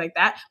and things like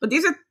that. But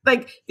these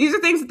are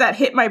things that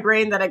hit my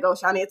brain that I go,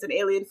 Shani, it's an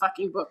alien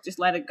fucking book. Just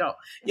let it go.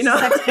 You know,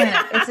 sex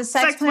planet. It's a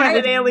sex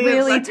planet. Alien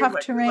really tough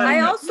terrain.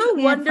 I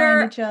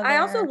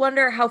also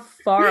wonder how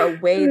far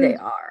away they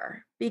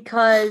are,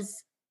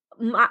 because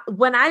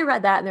when I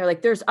read that and they're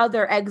like, there's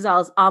other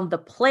exiles on the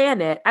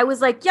planet, I was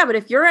like, yeah, but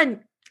if you're in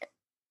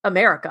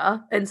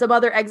America and some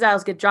other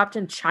exiles get dropped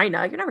in China,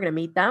 you're never going to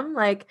meet them.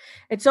 Like,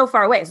 it's so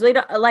far away. So they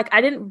don't, like,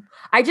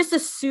 I just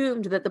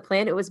assumed that the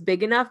planet was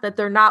big enough that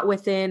they're not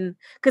within,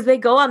 because they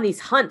go on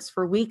these hunts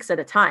for weeks at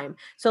a time.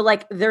 So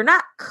like, they're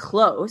not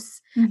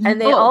close. Mm-hmm.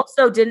 And they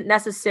also didn't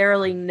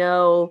necessarily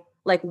know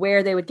like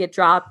where they would get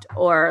dropped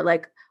or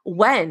like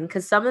when,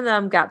 because some of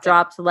them got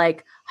dropped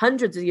like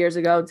hundreds of years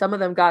ago and some of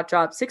them got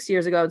dropped 6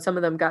 years ago and some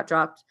of them got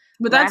dropped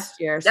last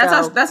year.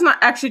 That's not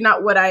actually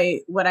not what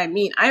I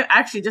mean. I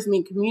actually just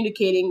mean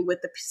communicating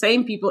with the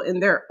same people in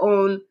their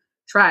own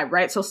tribe,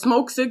 right? So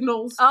smoke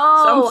signals.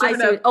 Oh, I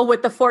see.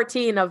 With the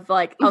 14 of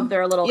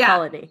their little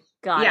colony.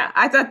 Got it.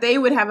 I thought they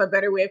would have a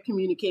better way of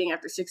communicating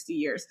after 60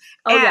 years.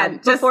 Oh, and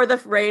yeah, before the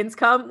rains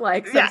come,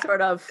 like some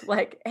sort of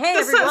like, hey,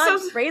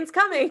 everyone, rain's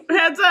coming.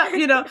 Heads up,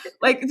 you know,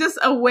 like just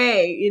a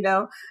way, you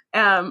know.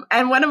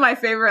 And one of my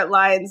favorite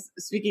lines,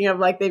 speaking of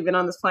like they've been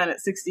on this planet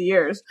 60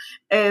 years,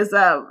 is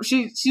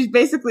she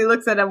basically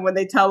looks at them when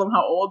they tell them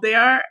how old they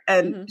are,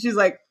 and she's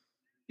like,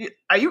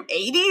 are you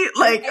 80?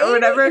 Like, 80? Or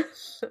whatever.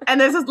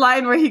 And there's this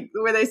line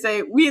where they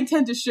say, we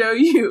intend to show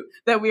you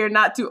that we are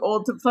not too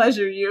old to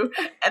pleasure you.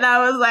 And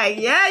I was like,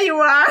 yeah, you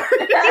are.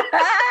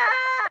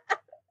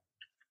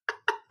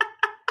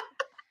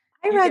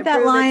 I read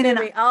that line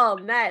and all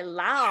night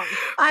long.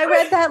 I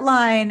read that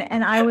line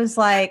and I was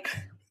like,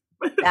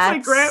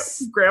 that's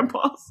like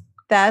grandpa's.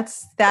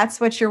 That's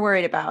what you're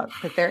worried about,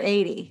 that they're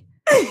 80.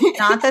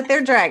 Not that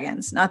they're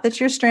dragons, not that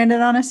you're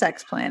stranded on a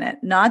sex planet,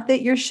 not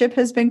that your ship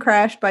has been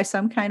crashed by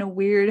some kind of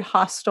weird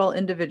hostile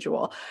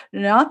individual,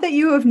 not that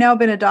you have now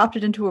been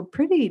adopted into a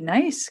pretty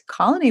nice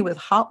colony with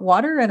hot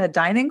water and a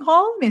dining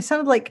hall. I mean, it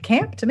sounded like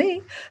camp to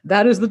me.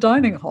 That is the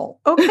dining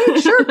hall. Okay,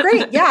 sure,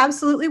 great. Yeah,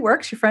 absolutely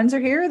works. Your friends are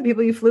here. The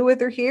people you flew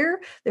with are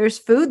here. There's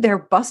food. They're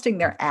busting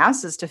their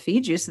asses to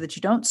feed you so that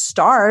you don't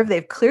starve.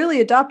 They've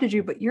clearly adopted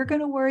you, but you're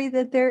going to worry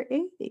that they're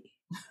 80.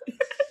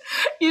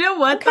 You know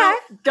what? Okay.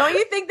 Don't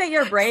you think that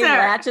your brain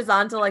latches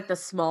onto like the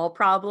small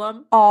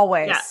problem?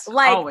 Always. Yes,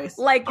 like, always.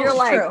 Like you're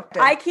like, true.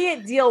 I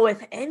can't deal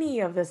with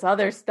any of this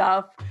other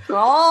stuff.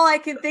 All I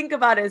can think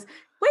about is,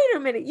 wait a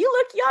minute, you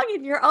look young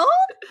and you're old?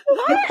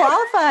 What? You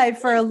qualified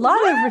for a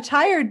lot of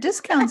retired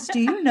discounts,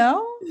 do you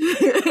know?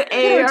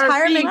 A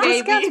retirement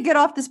discount to get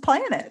off this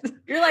planet.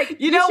 You're like,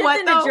 you know what?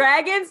 Into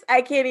dragons?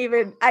 I can't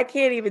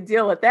even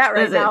deal with that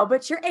right now.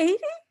 But you're 80?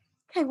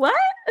 Hey, what?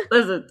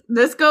 Listen,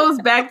 this goes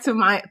back to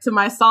my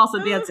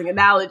salsa dancing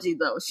analogy,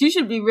 though. She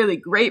should be really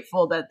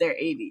grateful that they're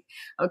 80,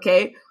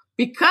 okay?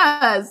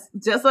 Because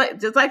just like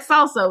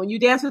salsa, when you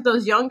dance with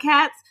those young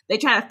cats, they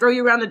try to throw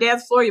you around the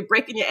dance floor, you're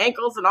breaking your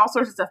ankles and all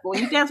sorts of stuff. But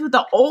when you dance with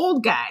the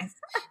old guys,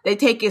 they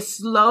take it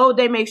slow,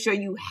 they make sure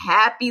you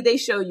happy, they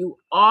show you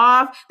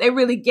off, they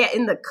really get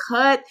in the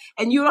cut,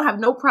 and you don't have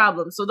no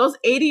problem. So those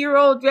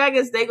 80-year-old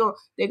dragons, they gonna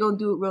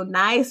do it real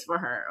nice for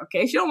her,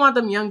 okay? She don't want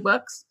them young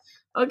bucks.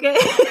 Okay.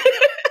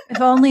 If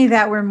only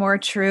that were more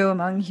true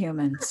among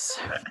humans.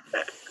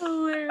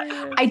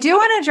 Hilarious. I do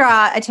want to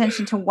draw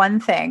attention to one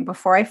thing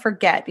before I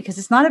forget, because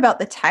it's not about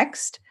the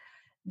text.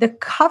 The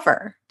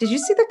cover. Did you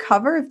see the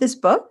cover of this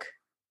book?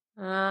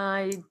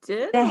 I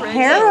did. The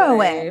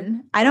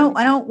heroine. I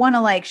don't want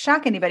to like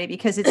shock anybody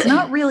because it's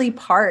not really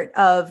part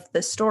of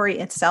the story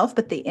itself,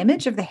 but the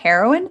image of the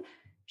heroine,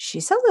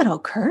 she's a little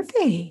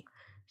curvy.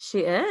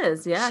 She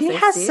is. Yeah. She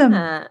has some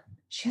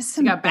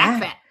got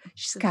back fat.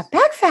 She's got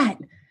back fat.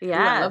 Yeah,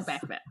 I love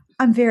back fat.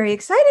 I'm very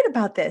excited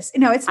about this. You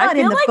know, it's not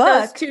in the book.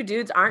 Those two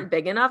dudes aren't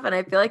big enough, and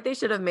I feel like they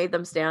should have made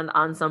them stand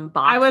on some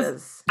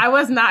boxes. I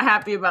was not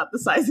happy about the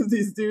size of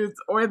these dudes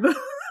or the.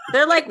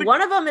 They're like,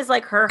 one of them is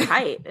like her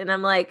height, and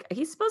I'm like,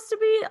 he's supposed to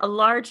be a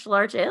large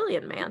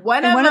alien man.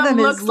 One of them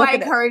looks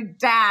like her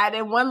dad,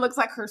 and one looks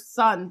like her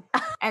son,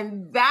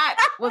 and that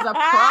was a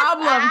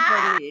problem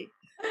for me.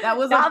 That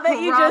was now a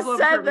that you just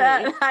said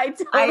that, me. I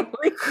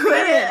totally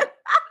couldn't.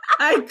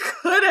 I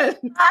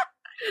couldn't.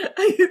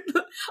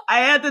 I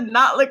had to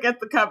not look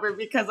at the cover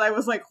because I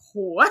was like,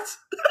 what?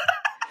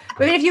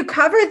 But if you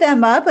cover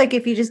them up, like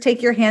if you just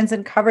take your hands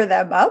and cover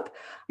them up,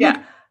 yeah.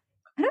 Like,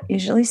 I don't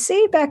usually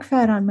see back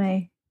fat on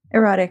my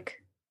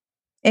erotic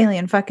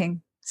alien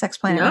fucking sex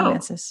planet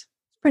romances. It's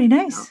pretty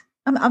nice.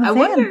 I'm a fan.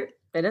 Wonder,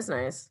 it is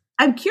nice.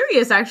 I'm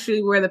curious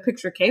actually where the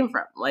picture came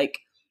from. Like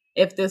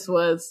if this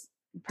was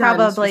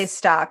probably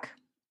stock.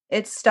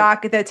 It's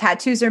stock. The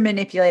tattoos are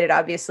manipulated.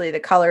 Obviously, the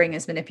coloring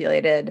is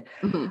manipulated.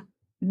 Mm-hmm.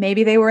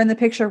 Maybe they were in the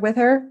picture with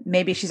her.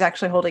 Maybe she's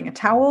actually holding a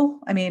towel.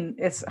 I mean,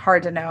 it's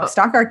hard to know.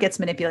 Stock art gets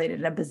manipulated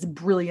in a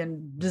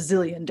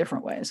bazillion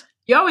different ways.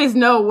 You always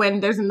know when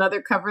there's another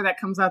cover that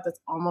comes out that's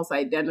almost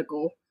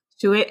identical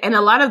to it. And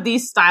a lot of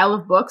these style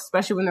of books,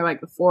 especially when they're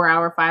like the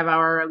 4-hour,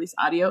 5-hour, or at least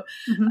audio,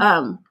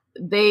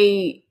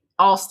 they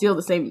all steal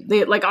the same.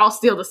 They like all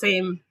steal the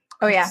same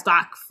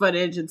stock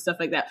footage and stuff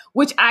like that,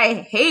 which I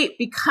hate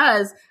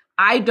because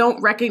I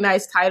don't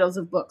recognize titles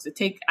of books.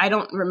 I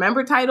don't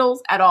remember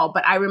titles at all,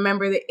 but I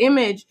remember the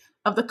image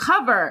of the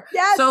cover.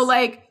 Yes. So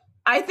like,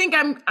 I think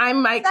I'm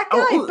like that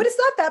guy, but it's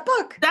not that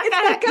book.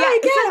 That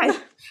guy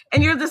again.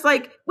 And you're just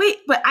like, wait,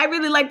 but I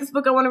really like this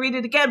book. I want to read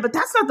it again, but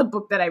that's not the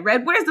book that I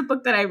read. Where's the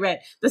book that I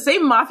read? The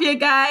same mafia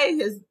guy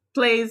is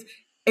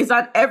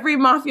on every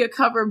mafia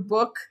cover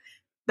book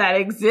that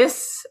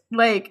exists.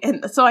 Like,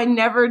 and so I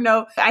never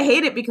know. I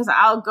hate it because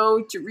I'll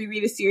go to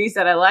reread a series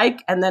that I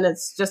like, and then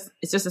it's just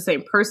the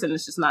same person.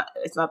 It's not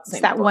the same.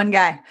 It's that book. One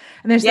guy.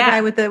 And there's the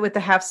guy with the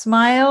half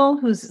smile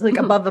who's like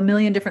above a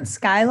million different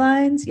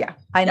skylines. Yeah,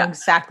 I know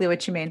exactly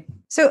what you mean.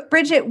 So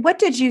Bridget, what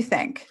did you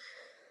think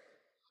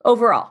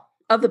overall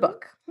of the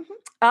book?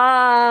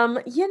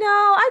 I'd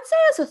say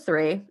it's a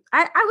 3.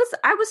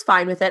 I was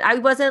fine with it. I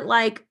wasn't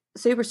like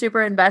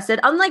super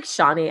invested. Unlike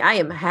Shani, I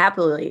am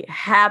happy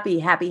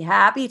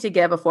to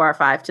give a 4 or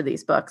 5 to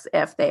these books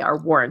if they are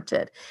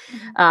warranted,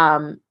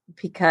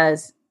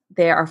 because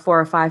they are 4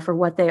 or 5 for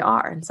what they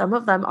are, and some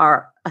of them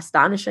are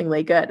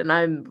astonishingly good. And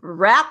I'm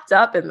wrapped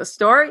up in the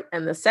story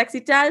and the sexy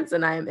times,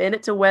 and I am in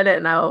it to win it,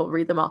 and I will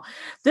read them all.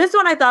 This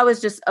one I thought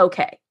was just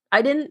okay.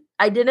 I didn't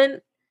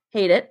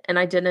hate it, and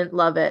I didn't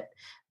love it,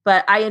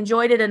 but I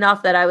enjoyed it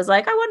enough that I was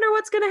like, I wonder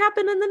what's going to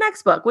happen in the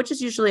next book, which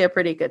is usually a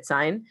pretty good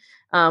sign.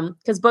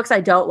 Because books I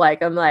don't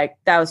like, I'm like,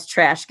 that was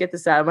trash. Get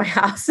this out of my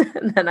house.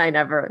 And then I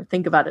never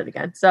think about it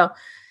again. So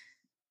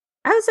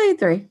I would say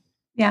 3.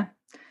 Yeah.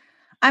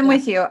 I'm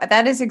with you.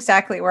 That is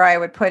exactly where I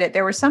would put it.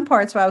 There were some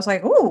parts where I was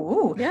like,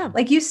 ooh. Yeah.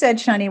 Like you said,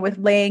 Shani, with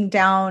laying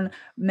down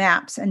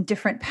maps and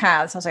different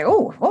paths. I was like,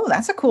 oh,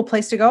 that's a cool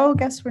place to go.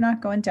 Guess we're not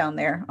going down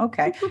there.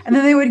 Okay. And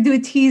then they would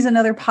tease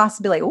another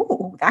possibility.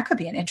 Oh, that could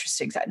be an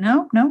interesting side.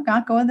 No,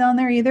 not going down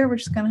there either. We're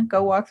just going to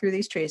go walk through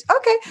these trees.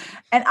 Okay.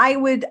 And I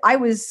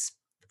was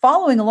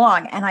following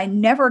along, and I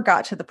never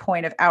got to the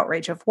point of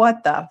outrage of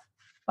what the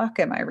fuck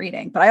am I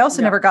reading? But I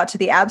also never got to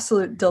the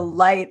absolute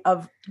delight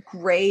of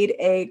grade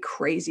A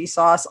crazy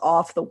sauce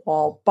off the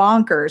wall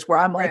bonkers where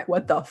I'm like,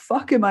 what the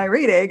fuck am I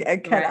reading?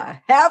 And can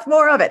I have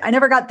more of it? I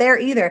never got there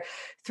either.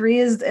 3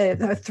 is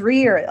a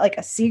 3 or like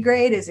a C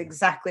grade is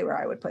exactly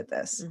where I would put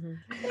this.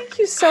 Thank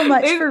you so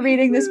much for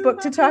reading this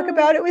book to talk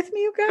about it with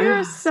me, you guys.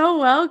 You're so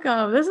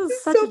welcome. This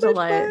is such a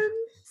delight. Fun.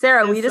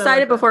 Sarah, we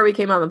decided before we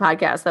came on the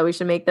podcast that we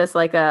should make this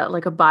like a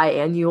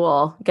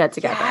biannual get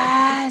together.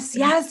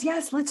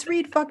 Yes. Let's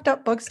read fucked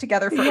up books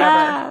together forever.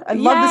 I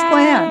love this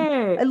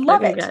plan. I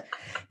love it.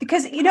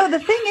 Because the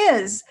thing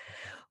is,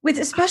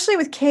 especially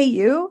with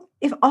KU,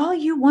 if all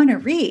you want to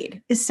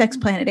read is Sex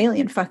Planet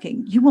Alien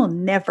fucking, you will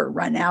never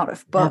run out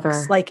of books.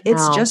 Never. Like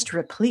it's just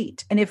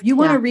replete. And if you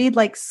want to read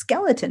like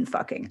skeleton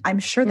fucking, I'm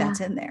sure that's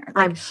in there.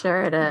 Like, I'm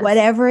sure it is.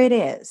 Whatever it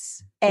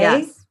is.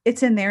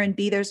 It's in there, and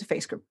B, there's a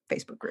Facebook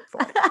group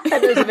for it.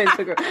 There's a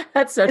Facebook group.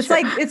 That's so true.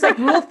 It's like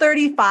Rule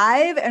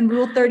 35 and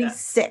Rule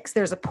 36.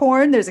 There's a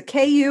porn, there's a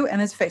KU,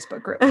 and there's a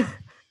Facebook group.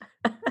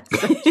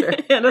 So true.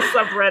 And a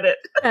subreddit.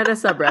 Thank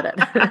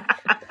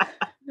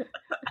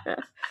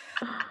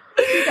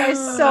you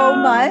guys so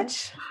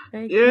much.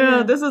 Thank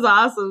you. This is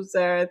awesome,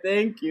 Sarah.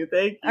 Thank you.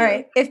 All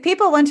right. If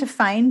people want to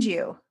find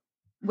you,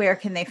 where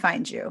can they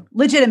find you?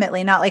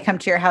 Legitimately, not like come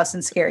to your house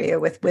and scare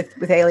you with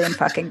alien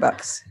fucking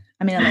books.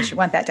 I mean, unless you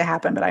want that to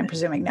happen, but I'm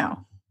presuming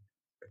no.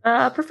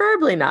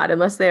 Preferably not,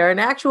 unless they are an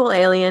actual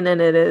alien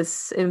and it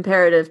is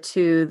imperative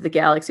to the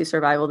galaxy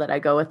survival that I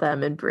go with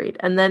them and breed.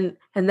 And then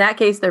in that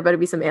case, there better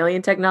be some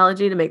alien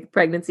technology to make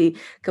pregnancy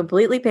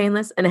completely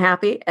painless and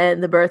happy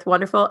and the birth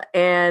wonderful.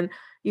 And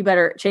you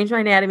better change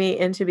my anatomy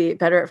into be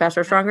better,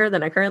 faster, stronger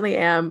than I currently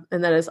am.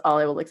 And that is all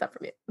I will accept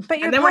from you. But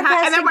your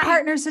podcasting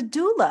partner's a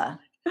doula.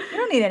 You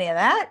don't need any of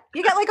that.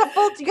 You got you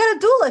got a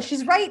doula.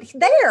 She's right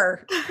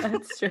there.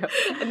 That's true.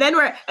 And then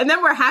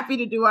we're happy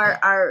to do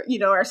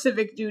our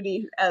civic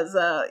duty as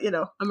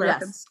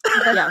Americans.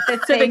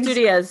 Yes. Civic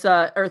duty as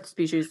Earth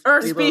species.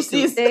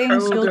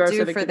 Things you'll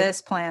do for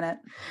this planet.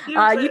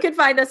 You can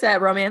find us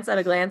at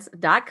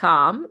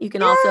romanceataglance.com. You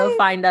can also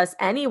find us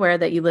anywhere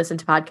that you listen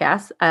to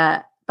podcasts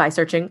by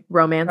searching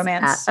Romance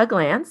at a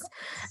Glance.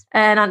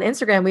 And on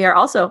Instagram, we are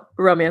also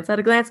Romance at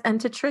a Glance. And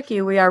to trick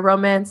you, we are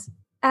Romance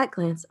at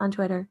Glance on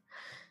Twitter.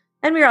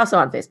 And we're also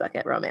on Facebook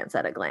at Romance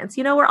at a Glance.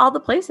 We're all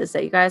the places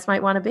that you guys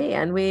might want to be.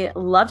 And we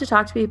love to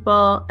talk to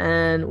people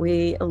and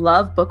we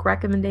love book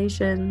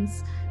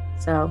recommendations.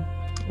 So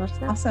let us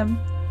know. Awesome.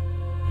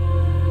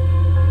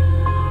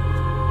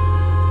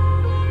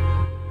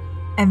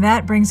 And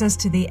that brings us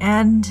to the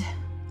end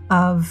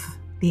of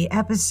the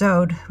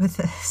episode with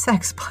the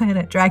Sex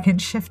Planet Dragon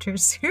Shifter.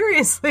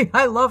 Seriously,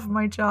 I love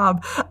my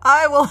job.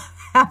 I will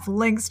have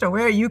links to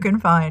where you can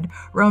find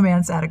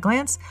Romance at a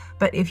Glance,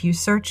 but if you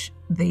search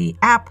the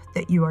app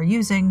that you are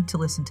using to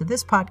listen to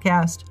this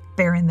podcast,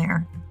 they're in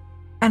there.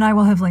 And I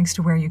will have links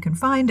to where you can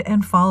find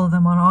and follow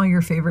them on all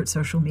your favorite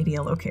social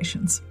media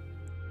locations.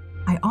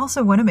 I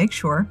also want to make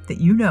sure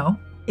that you know,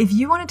 if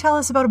you want to tell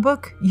us about a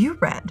book you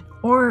read,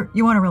 or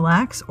you want to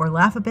relax or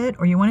laugh a bit,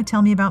 or you want to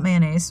tell me about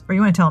mayonnaise, or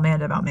you want to tell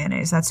Amanda about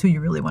mayonnaise, that's who you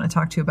really want to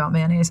talk to about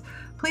mayonnaise,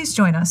 please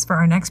join us for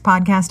our next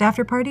podcast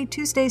after party,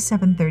 Tuesday,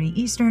 7:30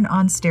 Eastern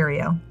on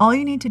Stereo. All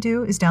you need to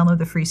do is download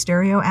the free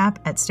Stereo app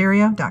at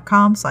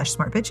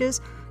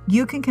stereo.com/smartbitches.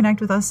 You can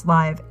connect with us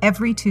live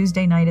every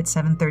Tuesday night at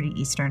 7:30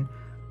 Eastern.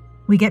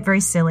 We get very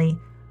silly,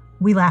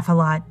 we laugh a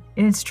lot,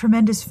 and it's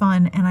tremendous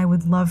fun, and I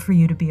would love for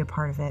you to be a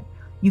part of it.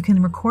 You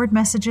can record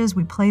messages,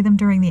 we play them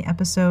during the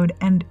episode,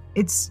 and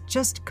it's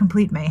just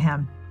complete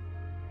mayhem.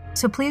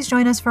 So please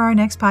join us for our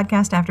next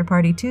podcast after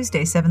party,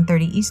 Tuesday,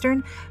 7:30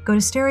 Eastern. Go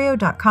to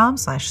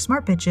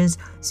stereo.com/smartbitches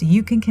so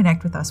you can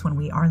connect with us when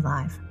we are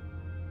live.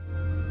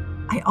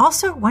 I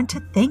also want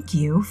to thank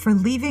you for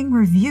leaving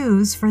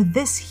reviews for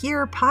this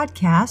here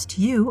podcast.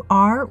 You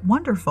are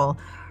wonderful.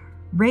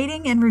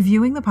 Rating and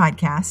reviewing the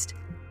podcast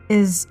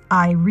is,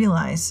 I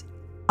realize,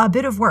 a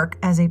bit of work.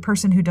 As a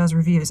person who does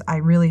reviews, I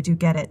really do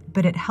get it,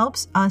 but it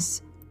helps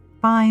us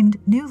find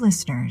new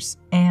listeners,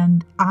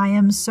 and I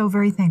am so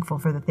very thankful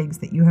for the things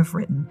that you have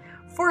written.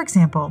 For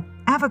example,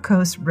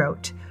 Avacos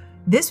wrote,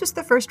 "This was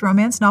the first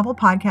romance novel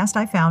podcast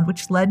I found,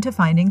 which led to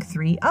finding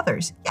 3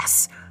 others.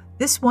 Yes!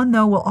 This one,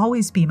 though, will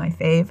always be my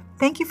fave.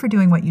 Thank you for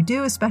doing what you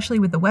do, especially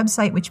with the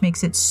website, which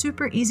makes it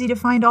super easy to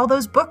find all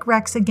those book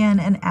recs again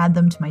and add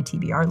them to my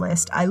TBR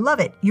list. I love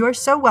it. You are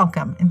so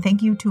welcome." And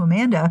thank you to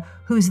Amanda,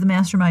 who is the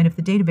mastermind of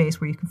the database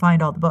where you can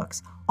find all the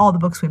books. All the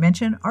books we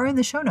mention are in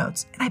the show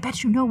notes, and I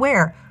bet you know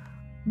where.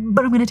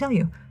 But I'm going to tell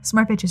you,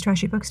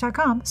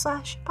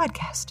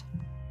 smartbitchestrashyBooks.com/podcast.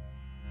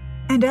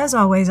 And as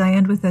always, I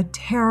end with a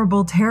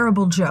terrible,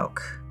 terrible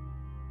joke,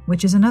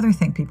 which is another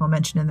thing people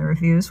mention in the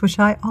reviews, which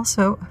I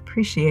also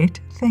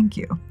appreciate. Thank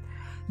you.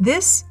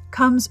 This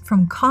comes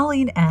from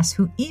Colleen S.,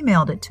 who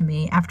emailed it to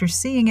me after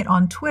seeing it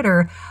on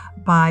Twitter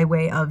by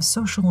way of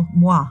Social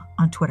Moi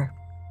on Twitter.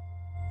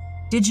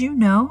 "Did you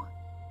know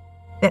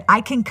that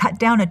I can cut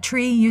down a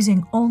tree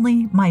using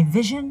only my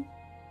vision?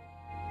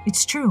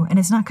 It's true, and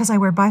it's not because I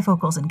wear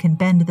bifocals and can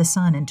bend the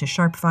sun into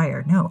sharp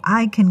fire. No,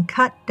 I can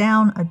cut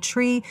down a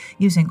tree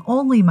using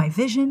only my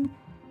vision.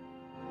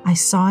 I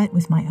saw it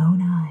with my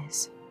own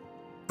eyes."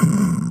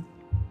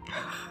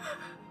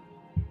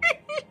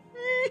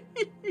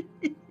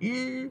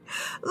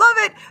 Love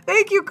it.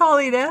 Thank you,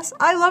 Colleen S.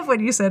 I love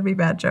when you send me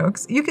bad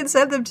jokes. You can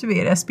send them to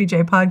me at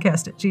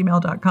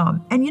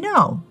spjpodcast@gmail.com. And you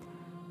know,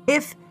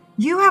 if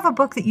you have a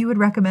book that you would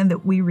recommend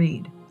that we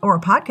read, or a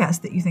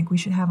podcast that you think we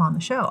should have on the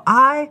show,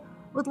 I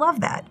would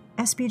love that.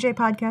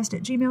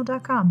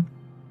 spjpodcast@gmail.com.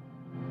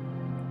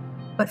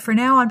 But for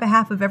now, on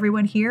behalf of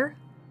everyone here,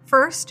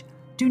 first,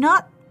 do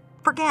not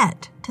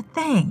forget to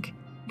thank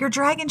your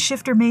dragon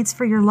shifter mates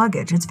for your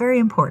luggage. It's very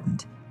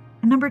important.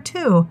 And number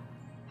 2,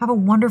 have a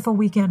wonderful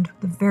weekend,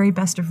 the very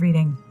best of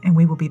reading, and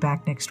we will be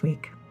back next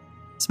week.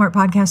 Smart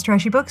Podcast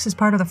Trashy Books is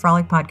part of the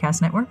Frolic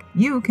Podcast Network.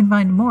 You can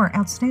find more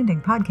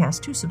outstanding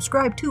podcasts to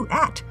subscribe to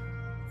at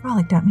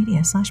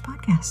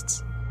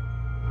frolic.media/podcasts.